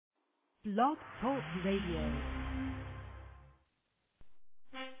Blog Talk Radio.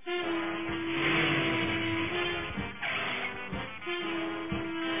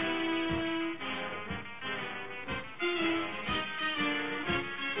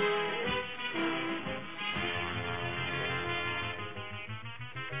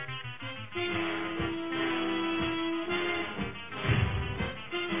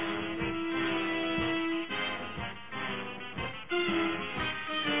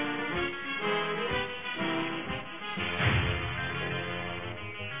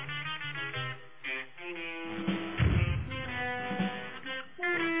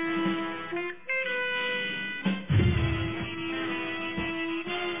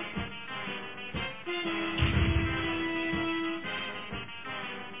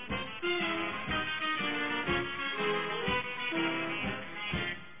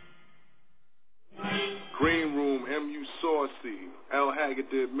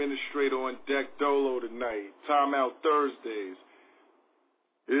 The administrator on deck dolo tonight. Timeout Thursdays.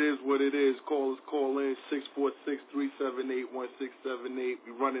 It is what it is. Call in 646-378-1678.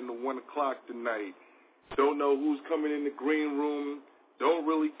 We running to 1 o'clock tonight. Don't know who's coming in the green room. Don't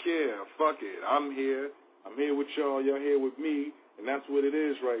really care. Fuck it. I'm here. I'm here with y'all. Y'all here with me. And that's what it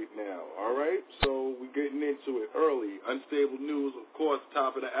is right now. All right? So we're getting into it early. Unstable news, of course,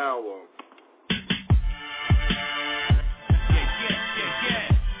 top of the hour.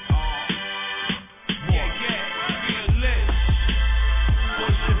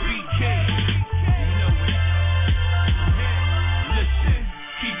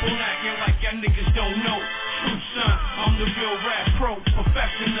 Niggas don't know, true son, I'm the real rap pro,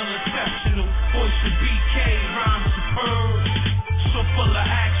 professional, exceptional, voice of BK, rhyme superb, so full of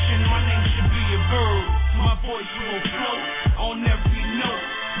action, my name should be a verb, my voice will float on every note,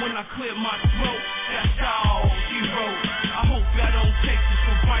 when I clear my throat, that's all he wrote, I hope y'all don't take this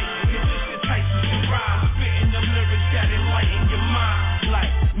for right, it's just enticing to rhyme, spitting them lyrics that enlighten your mind, like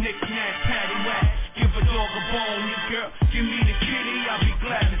knick-knack, paddywhack, give a dog a bone, your girl, give me the kitty, I'll be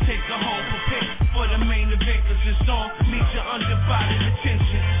glad to take her home. For the main event, cause this song needs your undivided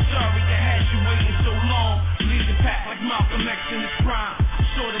attention. Sorry to have you waiting so long. Lead the pack like Malcolm X in his prime.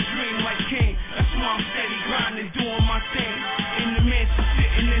 Sort of dream like King. That's why I'm steady grinding, doing my thing. In the mansion,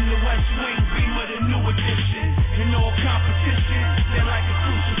 sitting in the West Wing. Beamer, the new edition. In all competition, they're like a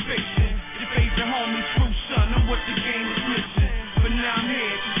crucifixion. Your favorite homie, true son, I'm what the game is missing. But now I'm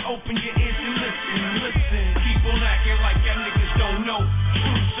here, just open your ears and listen. Listen, keep on acting like y'all niggas don't know.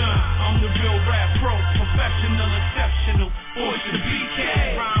 True son, I'm the real rap pro, professional, exceptional, voice of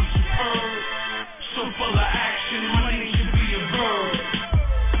BK, rhyme superb, so full of action, my name should be a verb,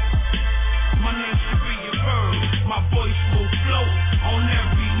 my name should be a verb, my voice will float on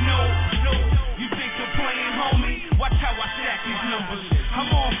every note, you think you're playing, homie, watch how I stack these numbers, I'm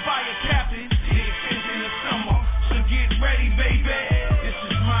on fire, captain, the extension of summer, so get ready, baby, this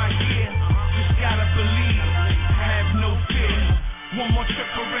is my year, just gotta believe, have no fear. One more trip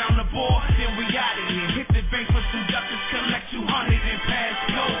around the board, then we out of here. Hit the bank for some duckers, collect 200 and pass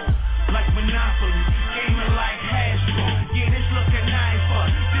go. Like Monopoly, gaming like Hasbro. Yeah, this looking nice, but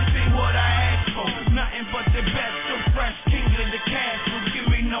this ain't what I asked for. Nothing but the best, so fresh, king of the castle.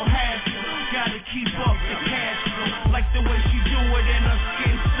 Give me no hassle, gotta keep up the cash flow. Like the way she do it and her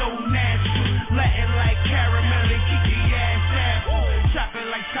skin so natural. Latin like caramel and kiki ass apple.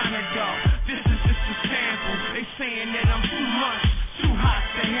 Chocolate like Dog. This is just a sample. They saying that I'm too much. Too hot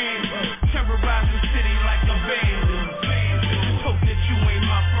to handle, terrorize the city like a vandal. Just hope that you ain't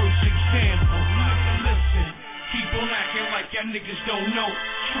my first example. Listen, keep on acting like y'all niggas don't know.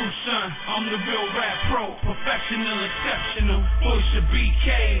 True son, I'm the real rap pro, professional, exceptional, voice of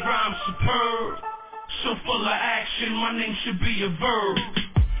BK, rhyme superb, so full of action, my name should be a verb.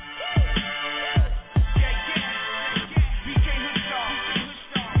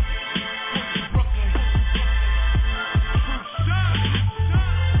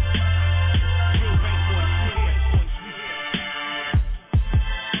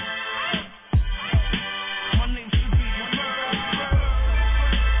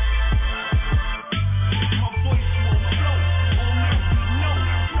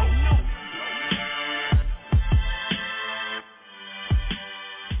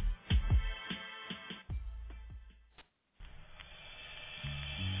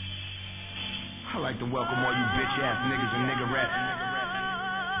 Welcome all you bitch ass niggas and niggerettes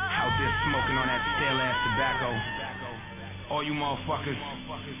out there smoking on that stale ass tobacco. All you motherfuckers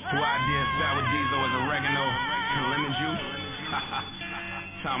who idea sour diesel as oregano and lemon juice.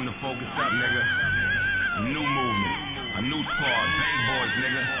 Time to focus up, nigga. A new movement, a new squad, bang boys,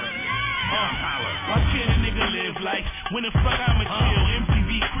 nigga. Why can't a nigga live like when the fuck I'ma chill?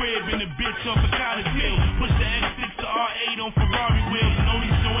 MTV crib in the bitch off a college bill. Push the X6 to R8 on Ferrari wheels. And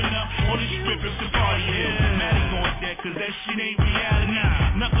only showing up on the strip if the party is. Matic on deck, cause that shit ain't reality.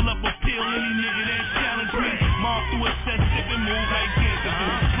 Knuckle up a pill, any nigga that challenge me. Mark through a set, sip and move like cancer do.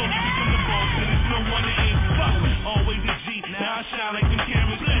 Slowly become the boss, and there's no one to aim. Fuck, always a G, now I shine like them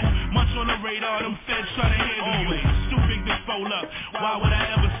cameras do. Much on the radar, them feds try to handle you. Stupid big fold up, why would I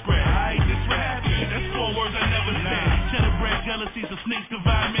ever spread? I hate this what happened, that's 4 words I never said. Cheddar bread, jealousies, of snakes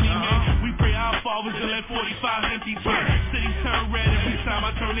divide many men. We pray our fathers and let 45 empty turn. Cities turn red every time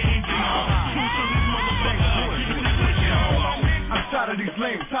I turn the engine on. Truth to these motherfuckers. I'm tired of these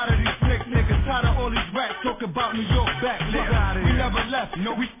lames, tired of these slick niggas, tired of all these rats talking about New York back, nigga. We never left,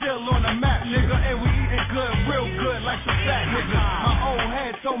 no, we still on the map, nigga. And we eating good, real good, like some fat niggas. My old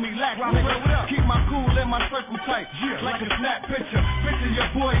head told me lax, nigga. Keep my cool and my circle tight, like a snap picture. Picture your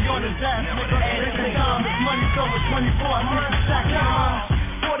boy on his ass, nigga. Every time it's money, so it's 24, I need to stack it.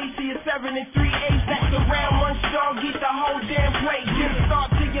 40 to your 7 and 3/8, that's around one star, get the whole damn plate. Get a start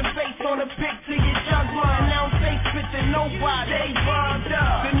to your face, on a pic to your juggler. And now they spit to nobody, they burned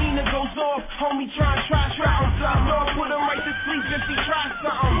up. The Nina goes off, homie try something. Lord put him right to sleep if he try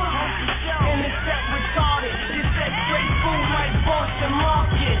something. And it's that retarded, it's that straight food like Boston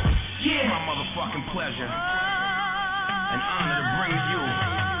Market. Yeah, my motherfucking pleasure and honor to bring to you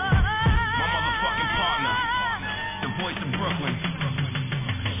my motherfucking partner, the voice of Brooklyn,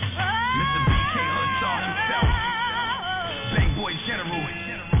 Mr. BK Hoodshaw himself, Big Boy General,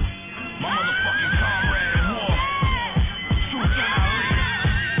 my motherfucking comrade in war, True Son Ali.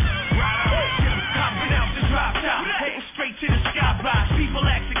 Right out, get him copping out the drop top, heading straight to the skybox. People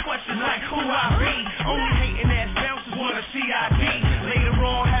asking questions like who I be. Only hating ass bouncers wanna see ID. Later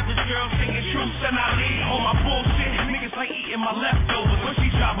on, have this girl singing True Son Ali. On my bullshit, niggas like eating my leftovers. When she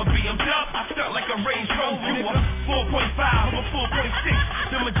drive a BMW, I felt like a Range Rover. You a 4.5 or 4.6.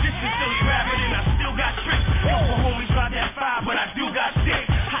 The magician still rapping and I still got tricks. Couple homies by that 5, but I do got 6.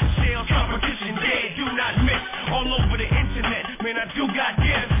 Hot shells, competition dead, do not miss. All over the internet, man, I do got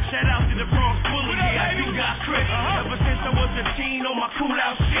gifts. Shout out to the Bronx Bully, yeah, I do got Chris. Ever since I was a teen on my cool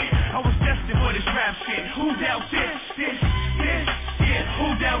out shit, I was destined for this rap shit. Who doubt this? Yeah,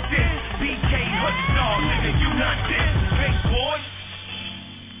 who doubt this? BK Hoodshaw, nigga, you not this. Big boy.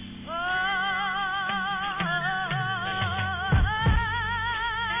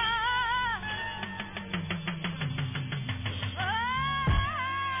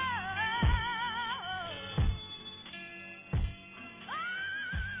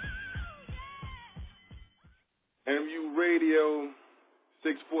 MU Radio,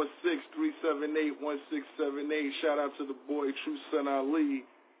 646-378-1678. Shout out to the boy True Son Ali,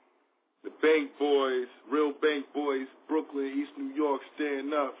 the Bank Boys, Real Bank Boys, Brooklyn, East New York,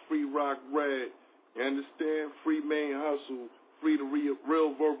 stand up, Free Rock Red. You understand? Free Main Hustle, free the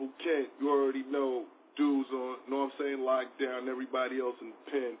real Verbal Kent. You already know. Dudes on, know what I'm saying, lockdown, everybody else in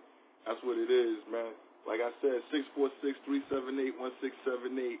the pen. That's what it is, man. Like I said,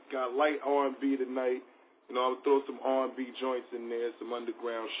 646-378-1678. Got light R&B tonight. You know, I'll throw some R&B joints in there, some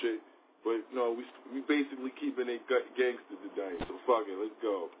underground shit. But, you know, we basically keeping it gangster today. So, fuck it, let's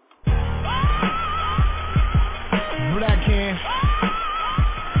go. Black Hand,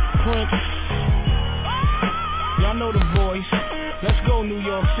 Prince, y'all know the voice. Let's go New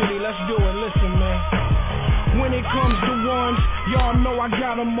York City, let's do it, listen man. When it comes to ones, y'all know I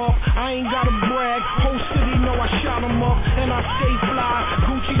got them up. I ain't gotta brag, whole city know I shot them up. And I stay fly,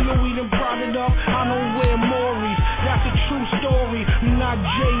 Gucci, Louis, them prodded up. I don't wear Maury's, that's a true story. Not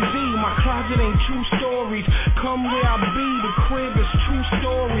Jay-Z, my closet ain't true stories. Come where I be, the crib is true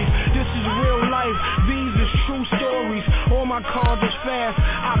stories. This is real life, these is true stories. All my cars is fast,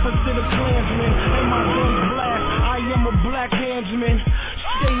 opposite of Klansmen, and my guns blast. I am a black handsman.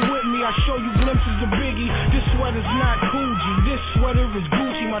 Stay with me, I show you glimpses of Biggie. This sweater's not Coogee, this sweater is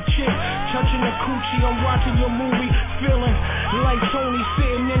Gucci. My chick touching the coochie, I'm watching your movie, feeling like Tony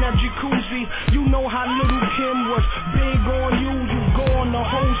sitting in that jacuzzi. You know how Little Kim was big on you. You go on the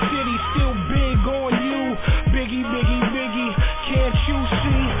whole city, still big on you. Biggie, Biggie, Biggie, can't you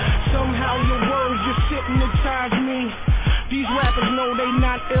see? Somehow your words just hypnotize me. These rappers know they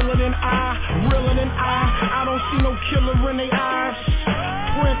not iller than I, realer than I don't see no killer in their eyes.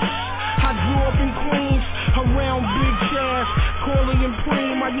 Prince, I grew up in Queens, around Big Chaz, Corley and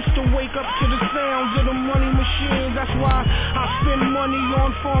Preem. I used to wake up to the sounds of the money machines. That's why I spend money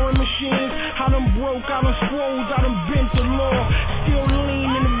on foreign machines. I done broke, I done swole, I done bent the law. Still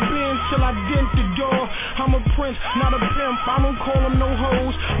lean in the bins till I dent the door. I'm a prince, not a pimp, I don't call them no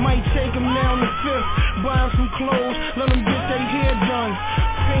hoes. Might take them down the fifth, buy them some clothes, let them get their hair done,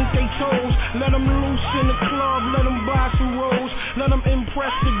 paint their toes, let them loose in the club, let them buy some rolls, let them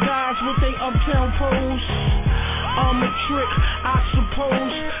impress the guy guys with they uptown pose. I'm a trick, I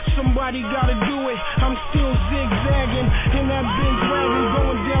suppose. Somebody gotta do it. I'm still zigzagging in that big wagon,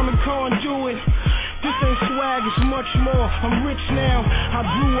 going down the conduit. This ain't swag, it's much more. I'm rich now, I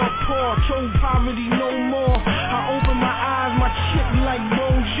grew up poor, told poverty no more. I open my eyes, my chick like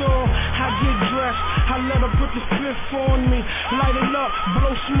bonjour. I get dressed, I let her put the fifth on me. Light it up,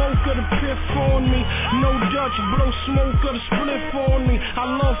 blow smoke of the piff on me. No Dutch, blow smoke of the spliff on me. I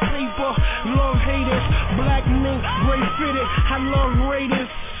love paper, love haters. Black mink, gray fitted, I love Raiders.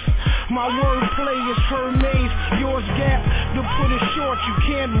 My wordplay is Hermes, yours Gap. To put it short, you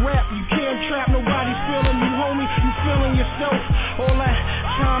can't rap, you can't trap. Nobody's feeling you, homie, you feeling yourself. All that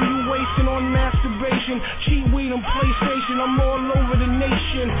time you wasting on masturbation, cheap weed and PlayStation, I'm all over the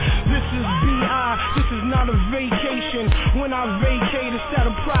nation. This is B.I., this is not a vacation. When I vacate, it's at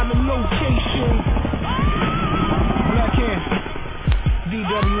a private location. Black Hand,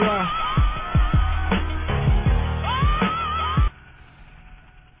 DWI.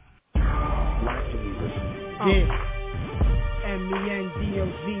 Yeah.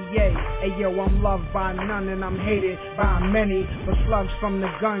 MENDOZA. Ayo, I'm loved by none and I'm hated by many. But slugs from the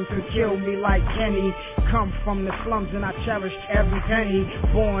gun could kill me like Kenny. Come from the slums and I cherish every penny.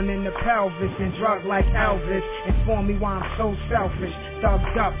 Born in the pelvis and drugged like Elvis. Inform me why I'm so selfish.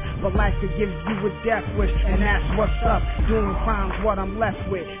 Thugged up, but life could give you a death wish. And that's what's up. Doing crimes what I'm left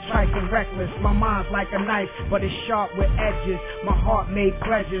with. Striking reckless. My mind's like a knife, but it's sharp with edges. My heart made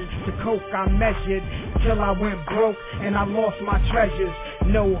pledges. To coke I measured till I went broke and I lost my treasures.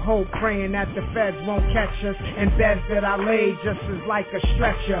 No hope, praying that the feds won't catch us. And beds that I laid just as like a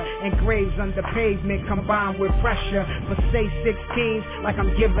stretcher. And graves under pavement combined with pressure. But say 16s like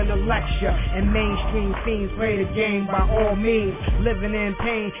I'm giving a lecture. And mainstream fiends play the game by all means. Living in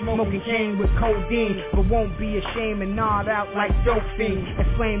pain, smoking cane with codeine. But won't be ashamed and nod out like dope fiend.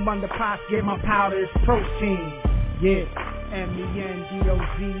 And flame under pots, get my powder is protein. Yeah,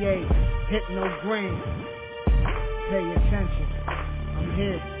 MENDOZA, Hypno Green. Pay attention, I'm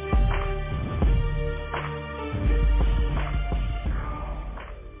here.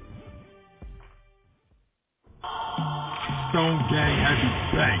 Stone Gang Heavy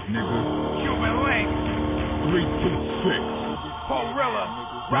Bank, nigga. Cuban Link. 326. Gorilla.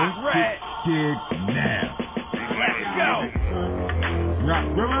 Rock Red. Dig now. Let's go. Rock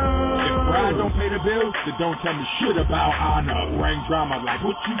River. If pride don't pay the bills, then don't tell me shit about honor. Brain drama like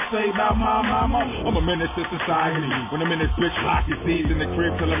what you say about my mama. I'm a menace to society. When I'm in this bitch, lock your seeds in the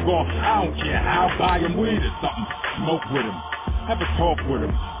crib till I'm gone. I don't care how, buy him weed or something. Smoke with him. Have a talk with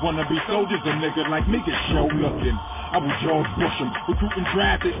him. Wanna be soldiers, a nigga like me get show looking. I was George Bush him, recruiting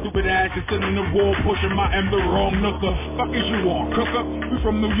draft, they stupid asses sitting in the wall, pushing my M the wrong nooker. Fuck is you on, cooker? We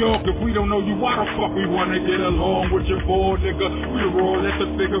from New York, if we don't know you, why the fuck we wanna get along with your boy, nigga? We roll at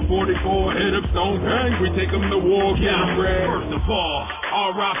the figure 44, hit up Stone Gang, we take them to war, get them red. First of all,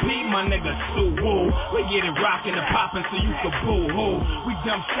 R.I.P. my nigga Sue Woo. We get it rockin' and poppin' so you can boo-hoo. We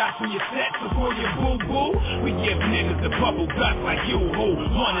dump shots in your sets before you boo-boo. We give niggas the bubble guts like you-hoo.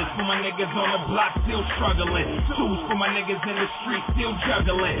 One is for my niggas on the block still struggling. Two's for my niggas in the street still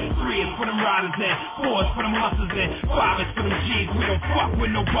juggling. 3 is for them riders in. 4 is for them hustlers in. 5 is for them G's, we don't fuck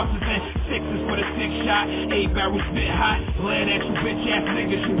with no buses in. 6 is for the 6 shot. 8 barrels spit hot. Land at you bitch ass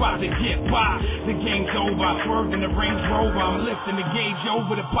niggas, you about to get by. The game's over, I swerved in the Range Rover. I'm lifting the gauge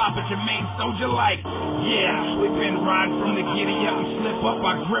over the pop at your main soldier like, yeah, we been riding from the giddy up. We slip up,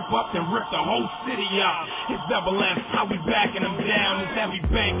 I grip up, then rip the whole city up. It's double F, how we backing them down. It's heavy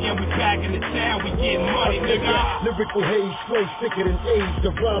bank, and we back in the town. We getting money, nigga. Lyrical haze, flow thicker than AIDS, the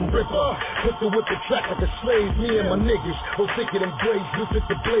rhyme ripper. Pistol with the track like a slave, me and my niggas. Oh, thicker than blades, look at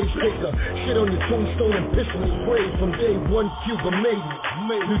the blaze taker. Shit on your tombstone and pistol is brave. From day one, Cuba made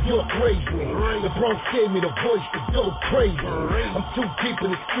me. New York raised me. The Bronx gave me the voice to go crazy. I'm too deep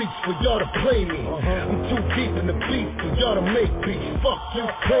in the streets for y'all to play me. I'm too deep in the beat for y'all to make peace. Fuck you,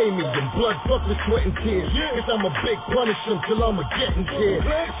 pay me. And blood, fuck with sweat and tears. Cause I'm a big punisher till I'm a getting tears.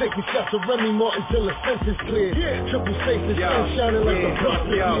 Taking shots of Remy Martin till the sentence clear. Triple safe is shining like a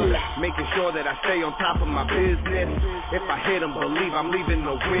rocket. Making sure that I stay on top of my business. If I hit them, believe I'm leaving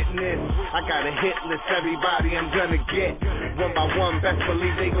no witness. I got a hit list, everybody I'm gonna get. One by one, best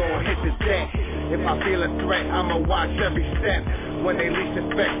believe they gon' hit the deck. If I feel a threat, I'ma watch every step. When they least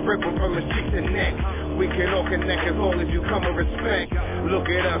expect, rip them from the cheek to neck. We can all connect as long as you come with respect. Look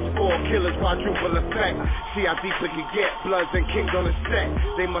at us, 4 killers, quadruple effect. See how deep it can get, Bloods and Kings on the set.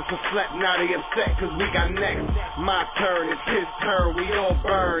 They must have slept, now they upset, cause we got next. My turn, it's his turn, we all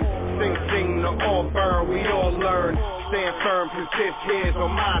burn. Sing, sing, no all burn, we all learn. stand firm, consist heads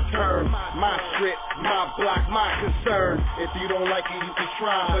on my terms. My strip, my block, my concern. If you don't like it, you can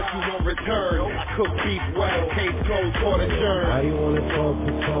try, but you won't return. I cook beef well, case closed, court adjourned. Why you wanna talk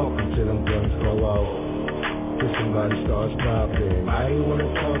the talk until them guns go out? Till somebody starts popping. Why you wanna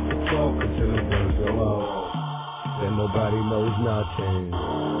talk the talk until them guns go out? Then nobody knows nothing.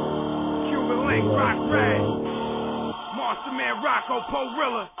 Cuban Link, Rock Red, Monster Man, Rocco,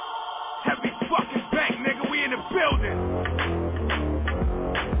 Porilla, heavy fucking bank, nigga, we in the building.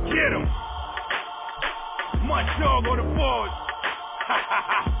 Get him. Much dog on the board.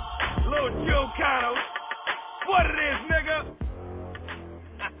 Little Joe Cano. What it is, nigga?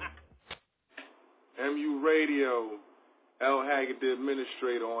 MU Radio, L. Haggard, the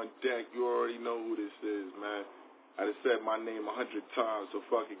administrator on deck. You already know who this is, man. I just said my name 100 times, so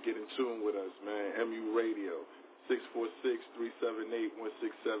fucking get in tune with us, man. MU Radio,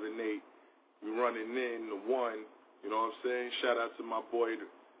 646-378-1678. We running in the one, you know what I'm saying? Shout out to my boys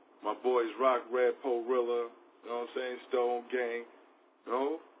Rock Red, Porilla, you know what I'm saying? Stone Gang, you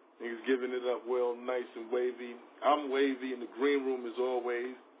know? Niggas giving it up well, nice and wavy. I'm wavy in the green room as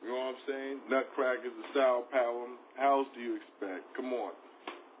always, you know what I'm saying? Nutcrackers, the Sour Power. How else do you expect? Come on.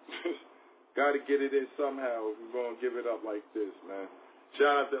 Got to get it in somehow if we're going to give it up like this, man.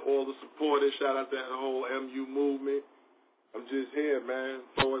 Shout out to all the supporters. Shout out to the whole MU movement. I'm just here, man.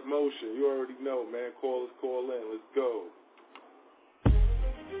 Forward motion. You already know, man. Call us, call in. Let's go.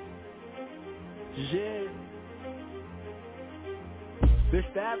 Yeah. This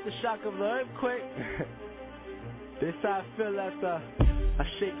the aftershock of the earthquake. This how I feel after I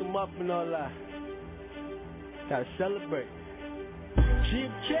shake them up and all that. Gotta celebrate.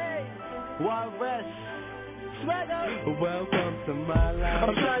 GMK, Wild West, Swagger. Welcome to my life.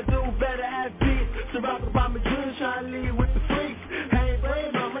 I'm trying to do better, have beats. To rock about my dreams, trying to lead with the freaks. Hey,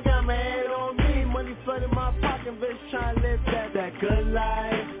 brave, mama got my head on me. Money flooding my pocket, bitch, trying to live that good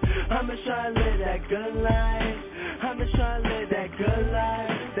life. I'm just trying to live that good life. I'm just trying to live that good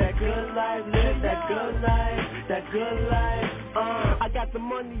life. That good life, live that good life. That good life. I got the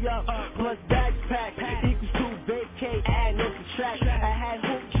money up, plus backpack. Equals to vacate, add no subtract. I had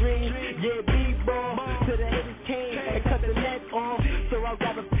hoop dreams, yeah, b-ball. To the haters came and cut the net off. So I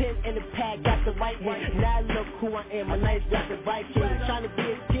grab a pen and a pad, got the right one. Now look who I am, a nice got the right king. Trying to be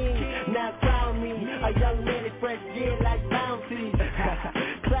a king, now crown me. A young man in fresh gear like bounty.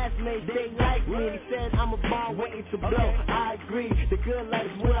 Classmates, they like me. They said I'm a bomb waiting to blow. I agree, the good life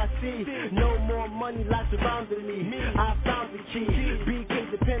is what I see. No more money lies surrounding me. I found the key. BK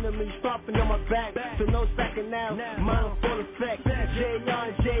depend on me, stomping on my back. So no second now, mine on full effect. JR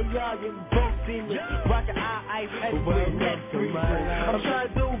and JR, you both see me. Rockin' ice everywhere, net free. I'm trying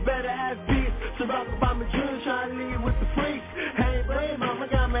to do better, have beats. So rock about my dreams, trying to lead with the freaks. Hey, brave, mama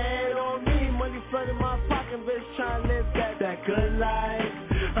got my head on me. Money flooding my pocket, bitch, trying to live that good life.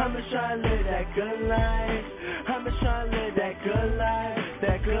 I'm just trying to live that good life. I'm just trying to live that good life.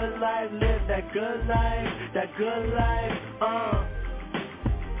 That good life, live that good life. That good life,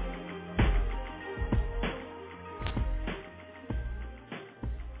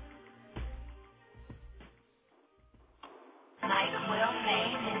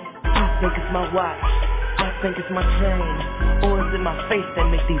 I think it's my watch, I think it's my chain, or is it my face that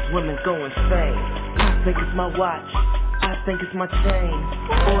make these women go insane? I think it's my watch, I think it's my chain,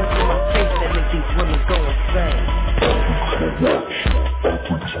 or is it my face that make these women go insane?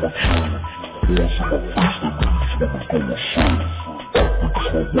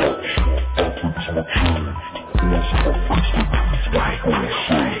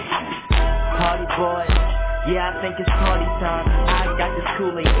 Party boy, yeah, I think it's party time. I got this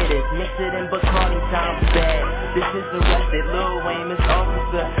Kool-Aid, it is mix it in Bacardi time. Bad, this is arrested, Lil Wayne, Miss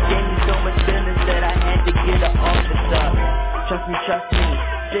Officer. Gave me so much business that I had to get an officer. Trust me,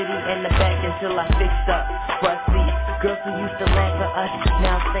 city in the back until I fixed up. Front seat, girls who used to laugh for us,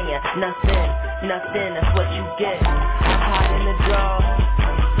 now saying nothing, that's what you get. I hide in the draw,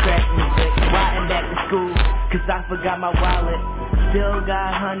 crack music, riding back to school, cause I forgot my wallet. Still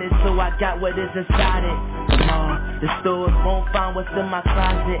got hundreds, so I got what is inside it. The stores won't find what's in my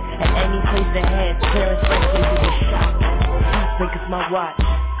closet. At any place that has clearance, right places to shop. I think it's my watch,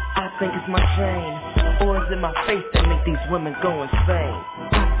 I think it's my chain, or is it my face that make these women go insane?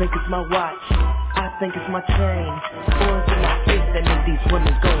 I think it's my watch, I think it's my chain, or is it my face that make these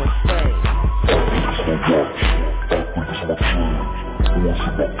women go insane? I think it's my watch, I think it's my chain, or is it my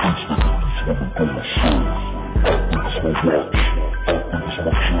face that make these women go insane? I think it's my watch, I think it's my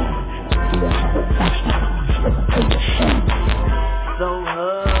chain, or is it my face that make these women go insane? So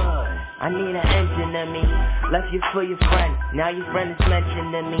hard, I need an engine in me. Left you for your friend, now your friend is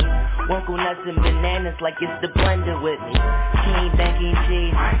mentioning me. Wonkle nuts and bananas like it's the blender with me. King banking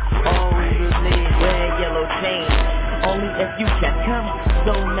cheese, always with me. Wear yellow chain, only if you check him.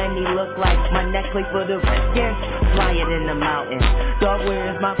 So many look like my necklace for the Redskins. Fly it in the mountains. Dog, where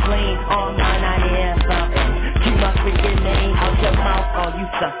is my plane? All mine, I am fountain. Keep my freaking name out your mouth, all you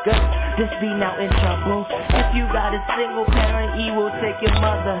suckers. This be now in trouble. If you got a single parent, he will take your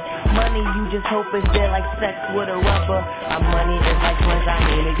mother. Money you just hope is there like sex with a rubber. Our money is like twins, I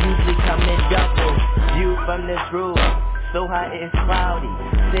mean it usually come in double. View from this roof, so hot it's cloudy.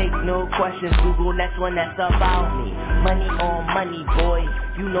 Take no questions, Google next one that's about me. Money on money, boy,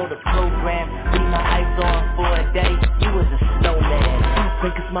 you know the program. Leave my ice on for a day, you was a snowman. I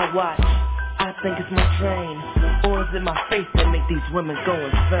think it's my watch, I think it's my chain, or is it my face that make these women go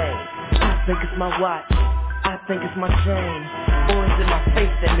insane? I think it's my watch, I think it's my chain, or is it my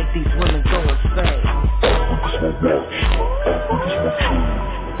face that make these women go insane?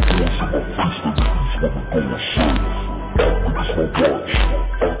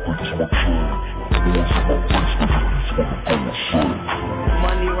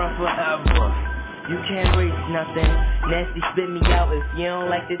 Money run forever, you can't waste nothing. Nasty spit me out if you don't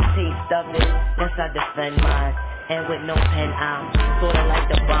like the taste of it. That's how I defend mine, and with no pen I'm sorta like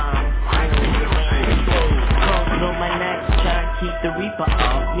the bomb. Cross on my neck, trying to keep the reaper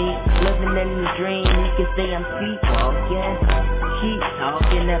off me. Living in the dream, you can say I'm sleepwalking. Keep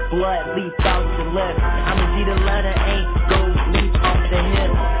talking, that blood leap out your lips. I'ma see the letter ain't go leap off the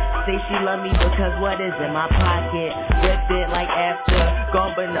hip. Say she love me because what is in my pocket? Ripped it like after,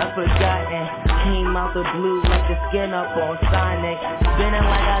 gone but not forgotten. Came out the blue like the skin up on Sonic. Spinning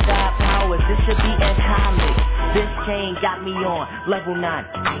like I got powers, this should be in comics. This chain got me on level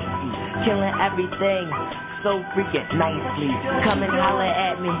 9, killing everything so freaking nicely. Come and holler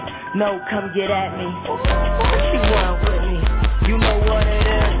at me, no, come get at me. She want with me, you know what it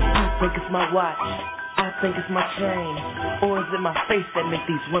is. I think it's my watch, I think it's my chain, or is it my face that make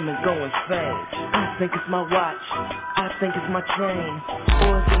these women go insane? I think it's my watch, I think it's my chain,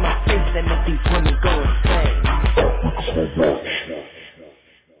 or is it my face that make these women go insane?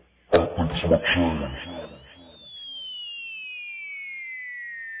 I think it's my chain.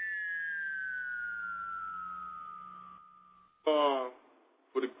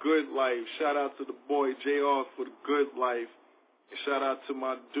 For the good life, shout out to the boy JR for the good life, and shout out to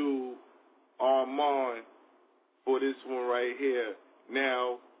my dude Armand for this one right here.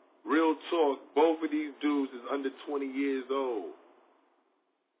 Now, real talk, both of these dudes is under 20 years old.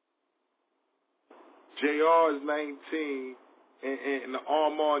 JR is 19, and the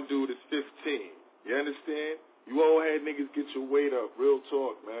Armand dude is 15. You understand? You old head niggas get your weight up. Real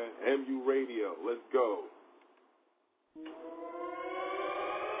talk, man. MU Radio. Let's go.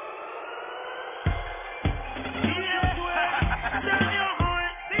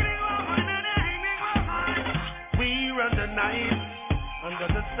 Under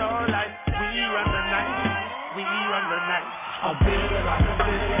the starlight, we run the night, we run the night. I feel it like, I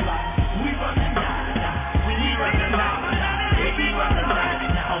feel it like. We run the night, we run the night, we run the night.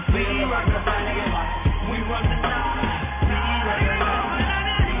 I feel it like, I feel it like. We run the night, we run the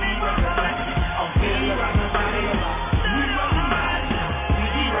night, we run the night. I feel it like, I feel it like. We run the night,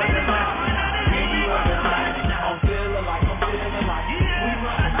 we run the night, we run the night. I feel it like, I'm feeling like. We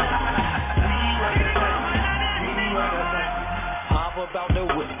run the night, we run the night, we run the night. About the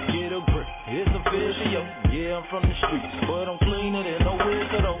whip, get a grip, it's official. Yeah, I'm from the streets, but I'm cleaner than no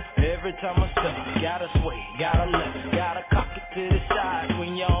whistle though. Every time I step, gotta sway, gotta left, gotta cock it to the side.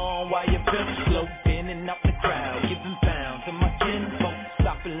 When you're on while you're pimp slow, in and out the crowd, giving pounds to my kinfolk.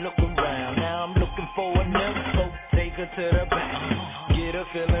 Stop and look around, now I'm looking for a nympho. Take her to the back, get her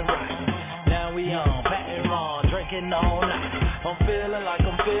feeling right. Now we on, patting on, drinking all night. I'm feeling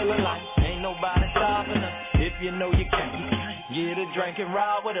like, ain't nobody stopping us. If you know you can't. Get a drink and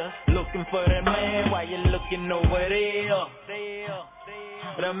ride with us. Looking for that man while you're looking over there.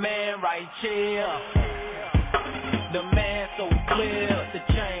 The man right here. The man so clear. The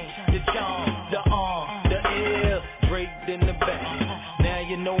chain, the charm, the arm, the ear. Draped in the back. Now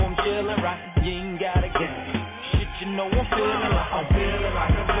you know I'm chillin' right. You ain't gotta get shit, you know I'm feeling like. I'm feeling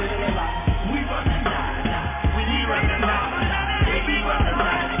like, I'm feeling like. We run the night, we run the night, we run the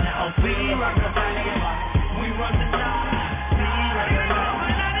night. I'm feeling like, I'm feeling like. We run the night.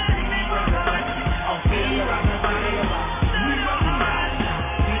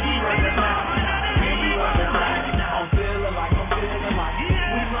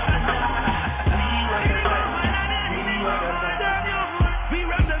 We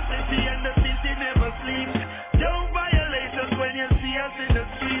run the city and the city never sleeps. Don't violate us when you see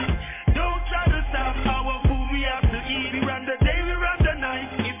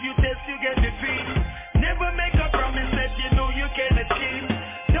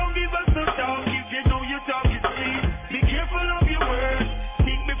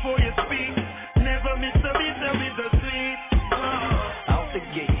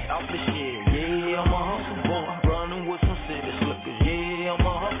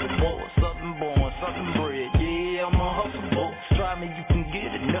you can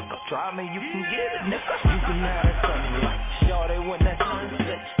get it, nigga. Try me, you can get it, nigga. You can have that sunlight, shorty when that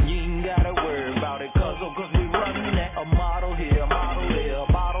sunset. You ain't gotta worry about it, cause we running that. A model here, a model there,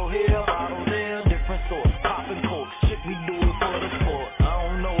 a bottle here, a bottle there. Different sorts, popping corks, shit we do it for the sport. I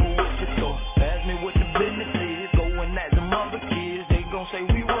don't know what you thought, ask me what the business is. Going at them other kids, they gon' say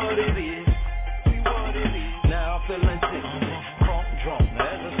we what it is. Now I'm feeling tipsy, crunk drunk,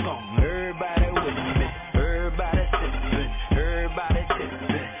 that's a song. Everybody with me, everybody sipping, everybody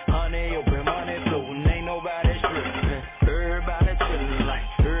tipping. Honey open, money floating, ain't nobody stripping. Everybody chilling like,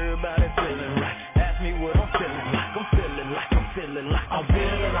 everybody feeling right. Ask me what I'm feeling like, I'm feeling like, I'm feeling like, I'm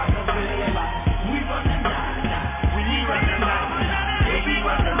feeling like, I'm feeling like. We run the night now, we run the night now, yeah, we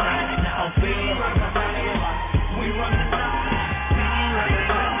run the night now. I'm feeling like, I'm feeling like, we run the night.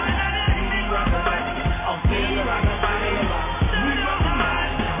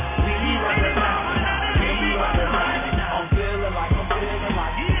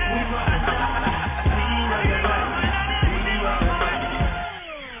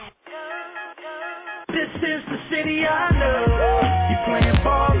 City I know. You playing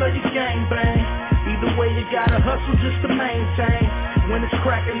ball or you gangbang. Either way you gotta hustle just to maintain. When it's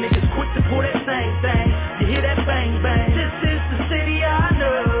cracking, niggas quick to pull that same thing. You hear that bang bang. This is the city I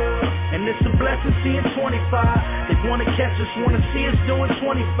know. And it's a blessing seeing 25. They wanna catch us, wanna see us doing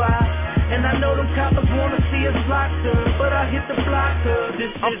 25. And I know them coppers wanna see us locked up, but I hit the block up.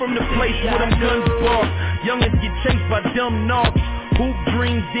 I'm from the place where them guns bark. Youngins get chased by dumb knocks. Hoop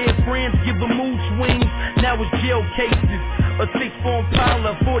dreams, dead friends give them mood swings. Now it's jail cases. A 6-4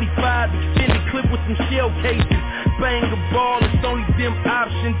 Impala, 45 extended clip with some shell cases. Bang a ball, it's only them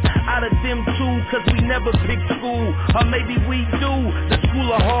options. Out of them two, cause we never pick school. Or maybe we do, the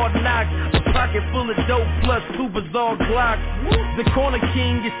school of hard knocks. A pocket full of dope plus 2 bizarre Glocks. The corner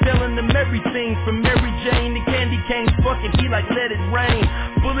king is selling them everything. From Mary Jane to candy canes. Fucking he like let it rain.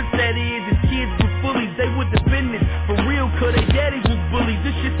 Bullets that is, his kids were bullies. They with the business. For real, cause they daddies was bullies.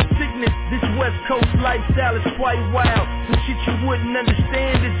 This shit's a sickness. This West Coast lifestyle is quite wild. Some shit you wouldn't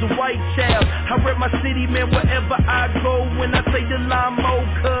understand is a white child. I rep my city, man, wherever I go. When I say the Lamo,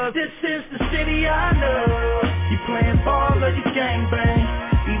 cuz this is the city I know. You playing ball or you gangbang.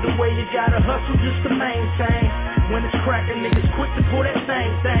 Either way you gotta hustle just to maintain. When it's cracking, niggas quick to pull that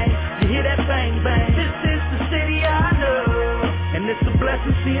same thing. You hear that bang bang. This is the city I know. And it's a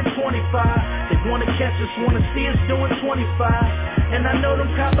blessing seeing 25. They wanna catch us, wanna see us doing 25. And I know them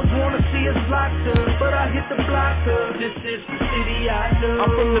coppers wanna see us locked up, but I hit the block up. This is the city I know.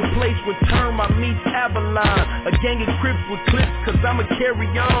 I'm from the place where Termite meets Avalon. A gang of Crips with clips, cause I'ma carry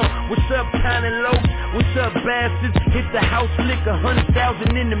on. What's up, Tiny Loke? What's up, bastards? Hit the house lick,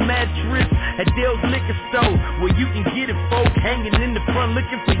 100,000 in the mattress. At Dale's Liquor Store, where you can get it, folk. Hanging in the front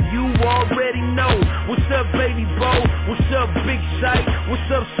looking for you, already know. What's up, Baby Bo? What's up, Big Sight?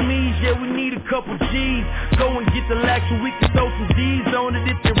 What's up, Smeeze? Yeah, we need a couple G's. Go and get the lax so we can throw some D's on it.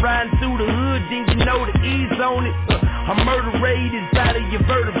 If you're riding through the hood, then you know the E's on it. A murder rate is out of your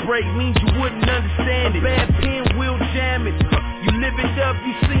vertebrae, means you wouldn't understand it. Bad pen will jam it. You live it up,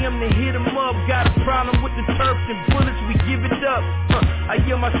 you see them, then hit them up. Got a problem with the turf and bullets, we give it up. I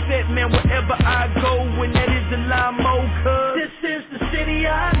hear my set, man, wherever I go, when that is the Lamo, cuz this is the city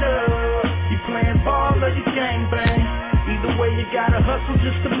I know. You playing ball or you gangbang. Either way you gotta hustle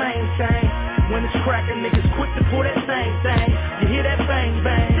just to maintain. When it's cracking, niggas quick to pull that same thing. You hear that bang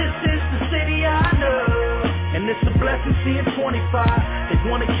bang. This is the city I know. And it's a blessing seeing 25. They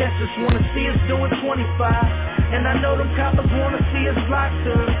wanna catch us, wanna see us doing 25. And I know them coppers wanna see us locked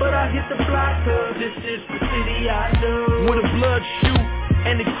up, but I hit the block up. This is the city I know. With a blood shoot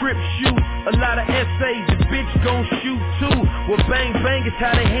and the Crip shoot. A lot of essays, the bitch gon' shoot too. Well, bang bang is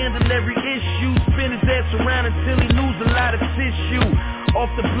how they handle every issue. Spin his ass around until he lose a lot of tissue. Off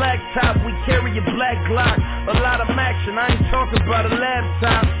the black top, we carry a black Glock. A lot of action, I ain't talking about a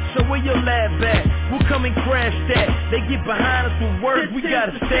laptop. So where your lab at? We'll come and crash that. They get behind us with words, we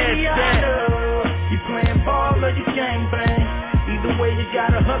gotta stash that. You playing ball or you gangbang. Either way you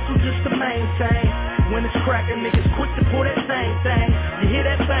gotta hustle just to maintain. When it's cracking, niggas quick to pull that same thing. You hear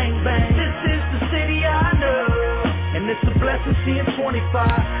that bang bang. This is the city I know. And it's a blessing seeing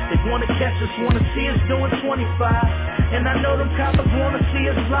 25. They wanna catch us, wanna see us doing 25. And I know them coppers wanna see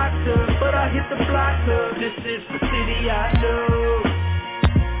us locked up, but I hit the block up. This is the city I know.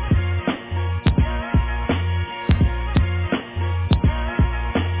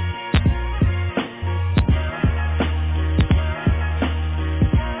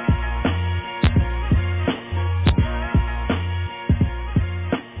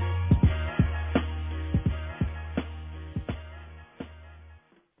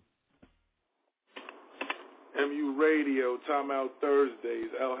 Timeout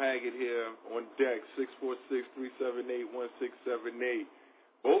Thursdays. L. Haggard here on deck, 646-378-1678.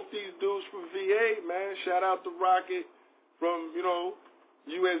 Both these dudes from VA, man. Shout out to Rocket from,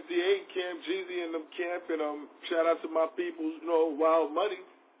 USDA camp, Jeezy and them camp, and shout out to my peoples, Wild Money.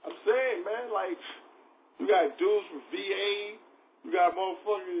 I'm saying, man, like, you got dudes from VA, you got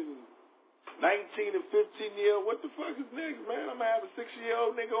motherfuckers 19 and 15-year-old. What the fuck is next, man? I'm going to have a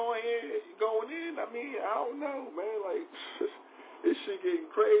 6-year-old nigga on here going in. I mean, I don't know, man. Like, this shit getting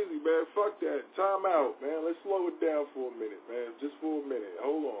crazy, man. Fuck that. Time out, man. Let's slow it down for a minute, man. Just for a minute.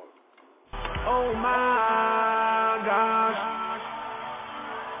 Hold on. Oh, my gosh.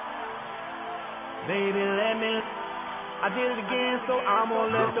 Baby, I did it again, so I'm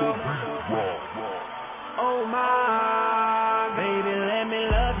gonna let go. Oh, my. Baby, let me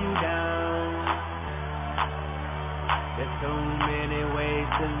love you down. There's so many ways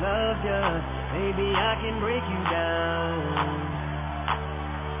to love you. Maybe I can break you down.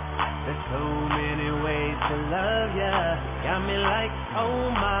 There's so many ways to love you. Got me like, oh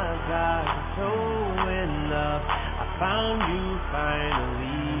my God, I'm so in love. I found you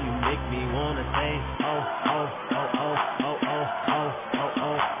finally. You make me wanna say, oh, oh, oh, oh, oh, oh, oh, oh, oh,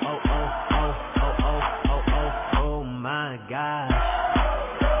 oh, oh, oh, oh, oh, oh, oh, oh my God.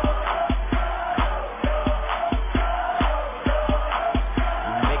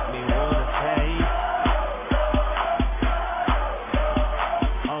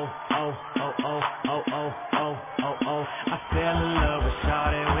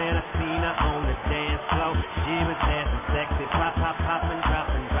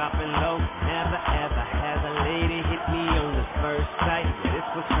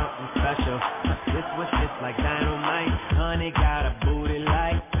 Like dynamite, honey got a booty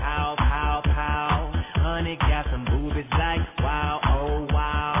like pow, pow, pow. Honey got some boobies like wow, oh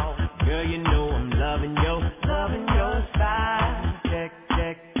wow. Girl, you know I'm loving your style. Check,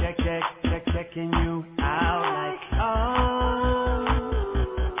 check, check, check, check, checking you out like oh,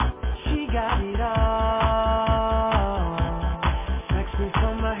 she got it all. Sex me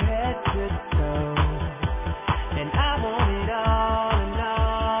from my head to toe, and I want it all.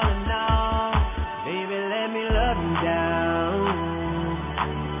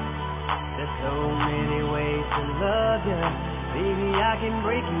 Baby, I can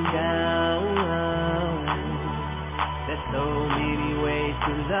break you down. There's so many ways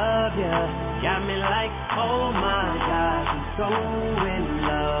to love you. Got me like, oh my gosh, I'm so in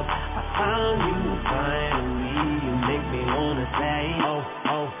love. I found you finally. You make me wanna say, oh,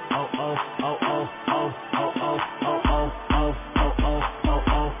 oh, oh, oh, oh, oh, oh, oh, oh, oh, oh, oh, oh, oh, oh,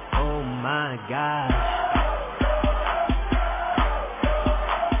 oh, oh my gosh.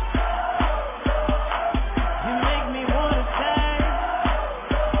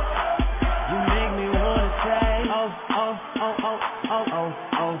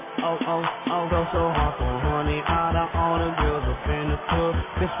 So hard for honey, out of all the girls up in the club.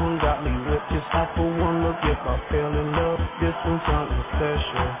 This one got me whipped just off for one look. If I fell in love, this one's something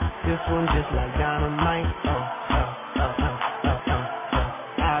special. This one just like dynamite.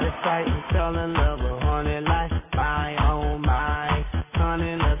 Out of sight and fell in love with honey like my oh my.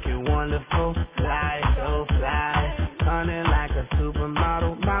 Honey looking wonderful, fly so fly. Honey like a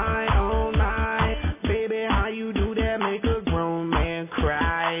supermodel, my oh my. Baby, how you do that? Make a grown man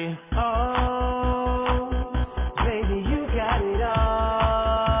cry. Oh.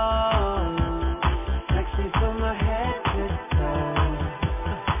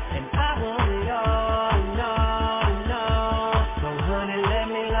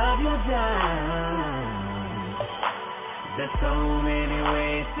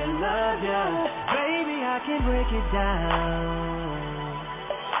 Break it down.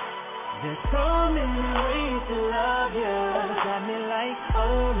 There's so many ways to love you. Got me like,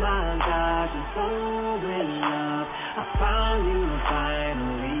 oh my gosh, I'm so in love. I found you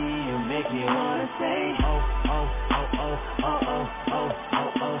finally. You make me wanna say, oh, oh, oh, oh, oh, oh, oh, oh,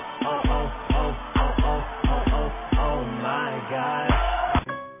 oh, oh, oh, oh, oh, oh, oh, oh my God.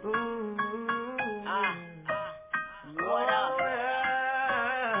 What up?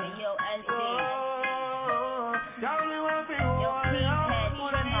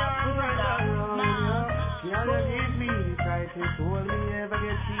 Will me ever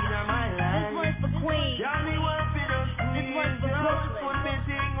get seen on my life? This one's for Queens. Johnny won't be the squeeze. This one's for Brooklyn. Put me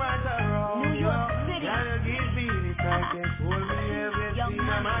thing right around. New York City. Gotta give me the tightest. Will me ever get seen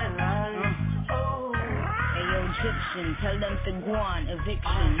on my life? Oh. Ayo, Egyptian, tell them to go on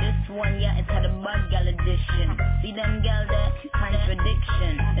eviction. This one, yeah, it's had a bad gal edition. See them gal there?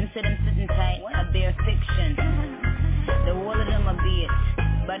 Contradiction. Them say them sitting tight, a bare fiction. The whole of them are beat.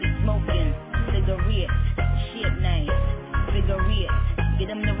 Body smoking, cigarette, shit nice. figure it. Get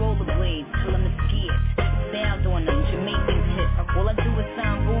them the rollerblades, tell them to ski it. Stay out on them, Jamaican tips. All I do is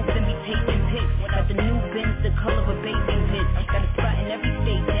sign boobs and be taking pics. Got the new Benz, the color of a bathing pit. Got a spot in every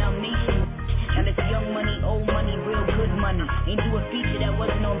state, Dalmatian. Now it's young money, old money, real good money. Ain't do a feature that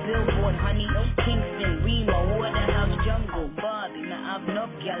wasn't on Billboard, honey. Kingston, Remo, Waterhouse, Jungle, Bobby. Now I've enough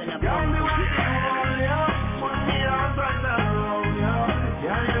gal in a bungle.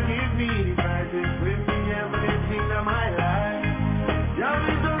 Yeah, you give me the brightest with me everything of my life. Yeah,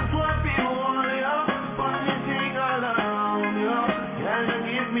 we just want to hold you, put me thing all around you. Yeah, you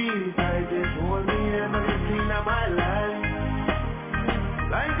give me the brightest, hold me everything of my life.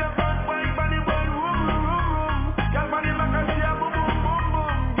 Like a fat bike on the one room, room, room. Girl, on the back and say a boom, boom, boom,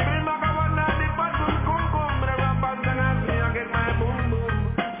 boom. Give me back a one and the fat boom, boom, boom. When I rap back and ask me, I get my boom, boom.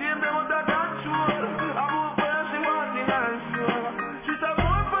 See if they want that control. I move where she wants the dance floor. She said,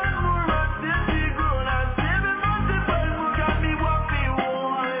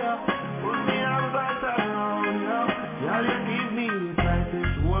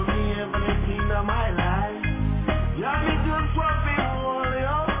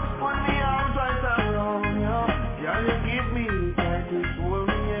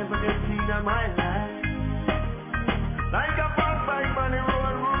 my life. Like a fast bike on the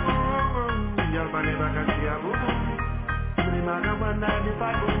road, y'all on the back and see a boom boom. The man a man and the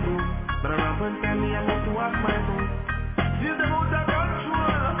fat boom boom. But I rap and tell me I want to walk my boom. She's the most of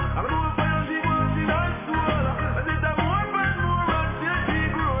control. I'm going for you, she wants it all soul. I did the more and more until she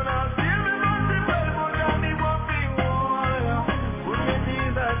grown up. See me not the bell, but I me walking more. Put me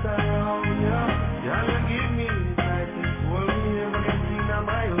things that around you. Y'all give me the tightest hold me ever can see in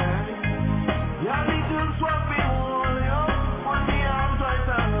my life. Yeah, me just swap it all, yo. Put me arms right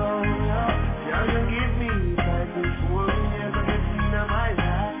around, yo. Yeah, you give me the tightest hold me ever can see in my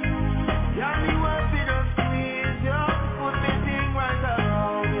life. Yeah, me want to just squeeze, yo. Put me thing right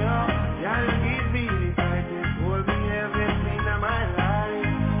around, yo. Yeah, you give me the tightest hold me ever see in my life.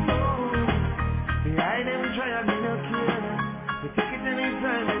 Oh, behind them try and be no care. We take it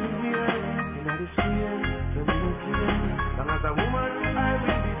anytime, anywhere. You know the square, so we don't care. Long as a woman, I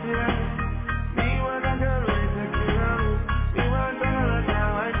will be there. Me want a girl with a killer. Me want a girl that can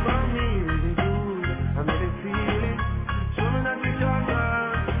wait for me really good. I made it feel it. Show me that you can run.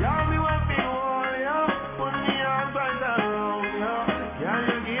 Yeah, me want me hold you. Put me arms right around you. Yeah,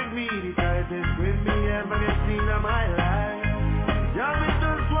 you give me the tightest grip me ever get seen in my life. Yeah, me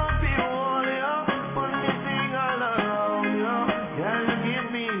just want me hold you. Put me thing all around you. Yeah, you give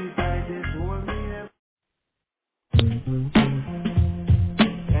me the tightest hold me ever.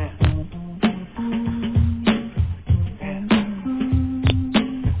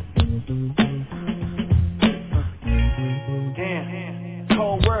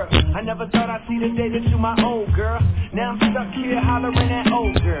 I never thought I'd see the day that you my old girl. Now I'm stuck here hollering at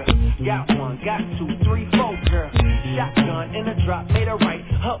old girl. Got one, got two, three, four, girl. Shotgun in a drop, made a right.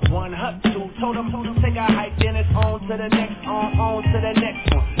 Hut one, hut two. Told him take a hike, then it's on to the next, on to the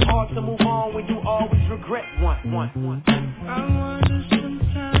next one. Hard to move on when you always regret one. I wonder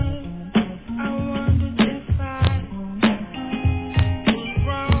sometimes, I wondered if I was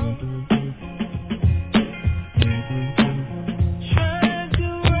wrong.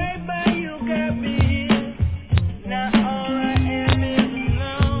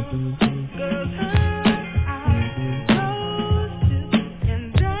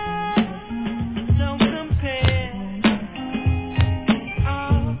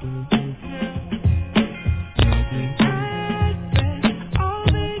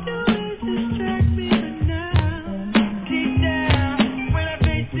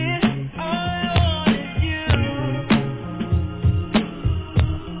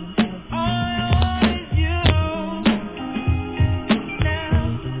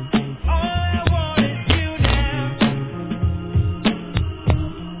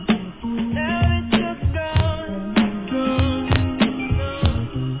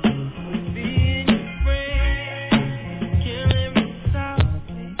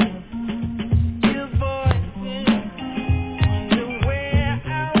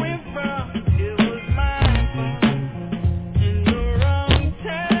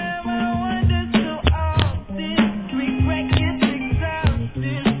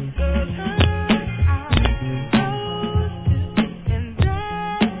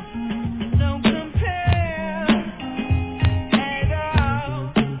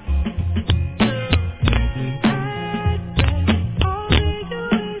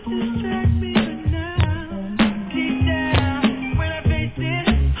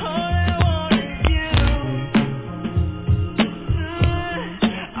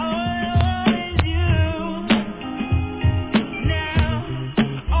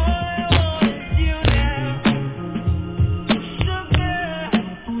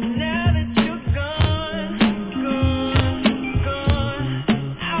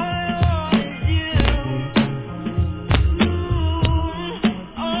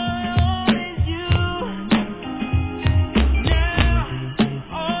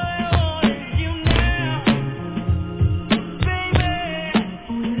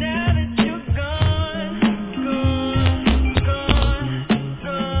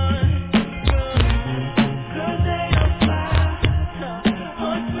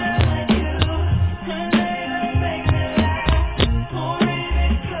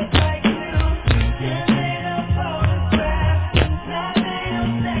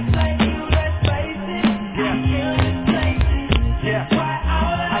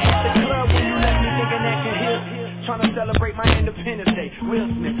 Wednesday, Will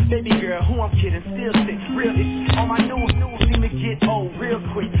Smith, baby girl, who I'm kidding, still sick, real ish. All my news seem to get old real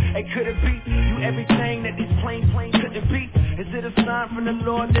quick. Hey, could it be you everything that these plain couldn't be? Is it a sign from the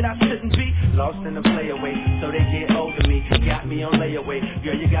Lord that I shouldn't be? Lost in the playaway, so they get hold of me. Got me on layaway,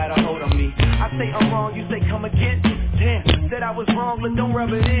 girl, you got a hold on me. I say I'm wrong, you say come again. Damn, said I was wrong, but don't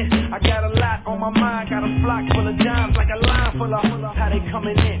rub it in. I got a lot on my mind, got a flock full of dimes, like a line full of how they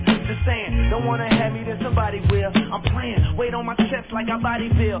coming in. Just saying, don't wanna have me, then somebody will. I'm playing, weight on my chest like I body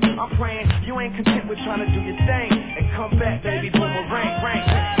feel. I'm praying, you ain't content with trying to do your thing. And come back, baby, boomerang, ring.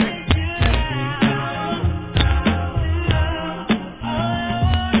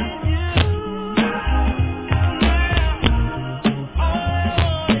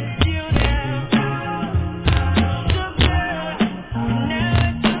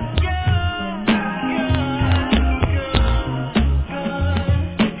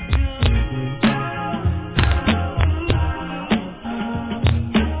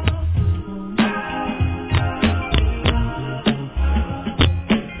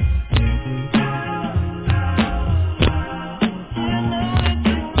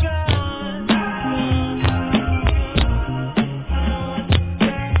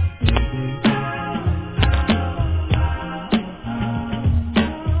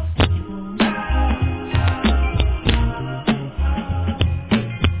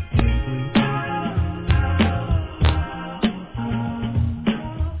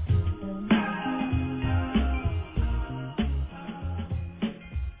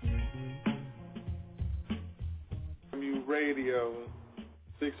 Radio,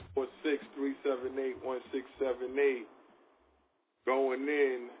 646-378-1678. Going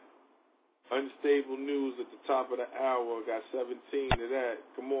in, unstable news at the top of the hour. Got 17 of that.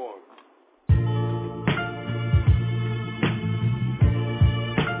 Come on.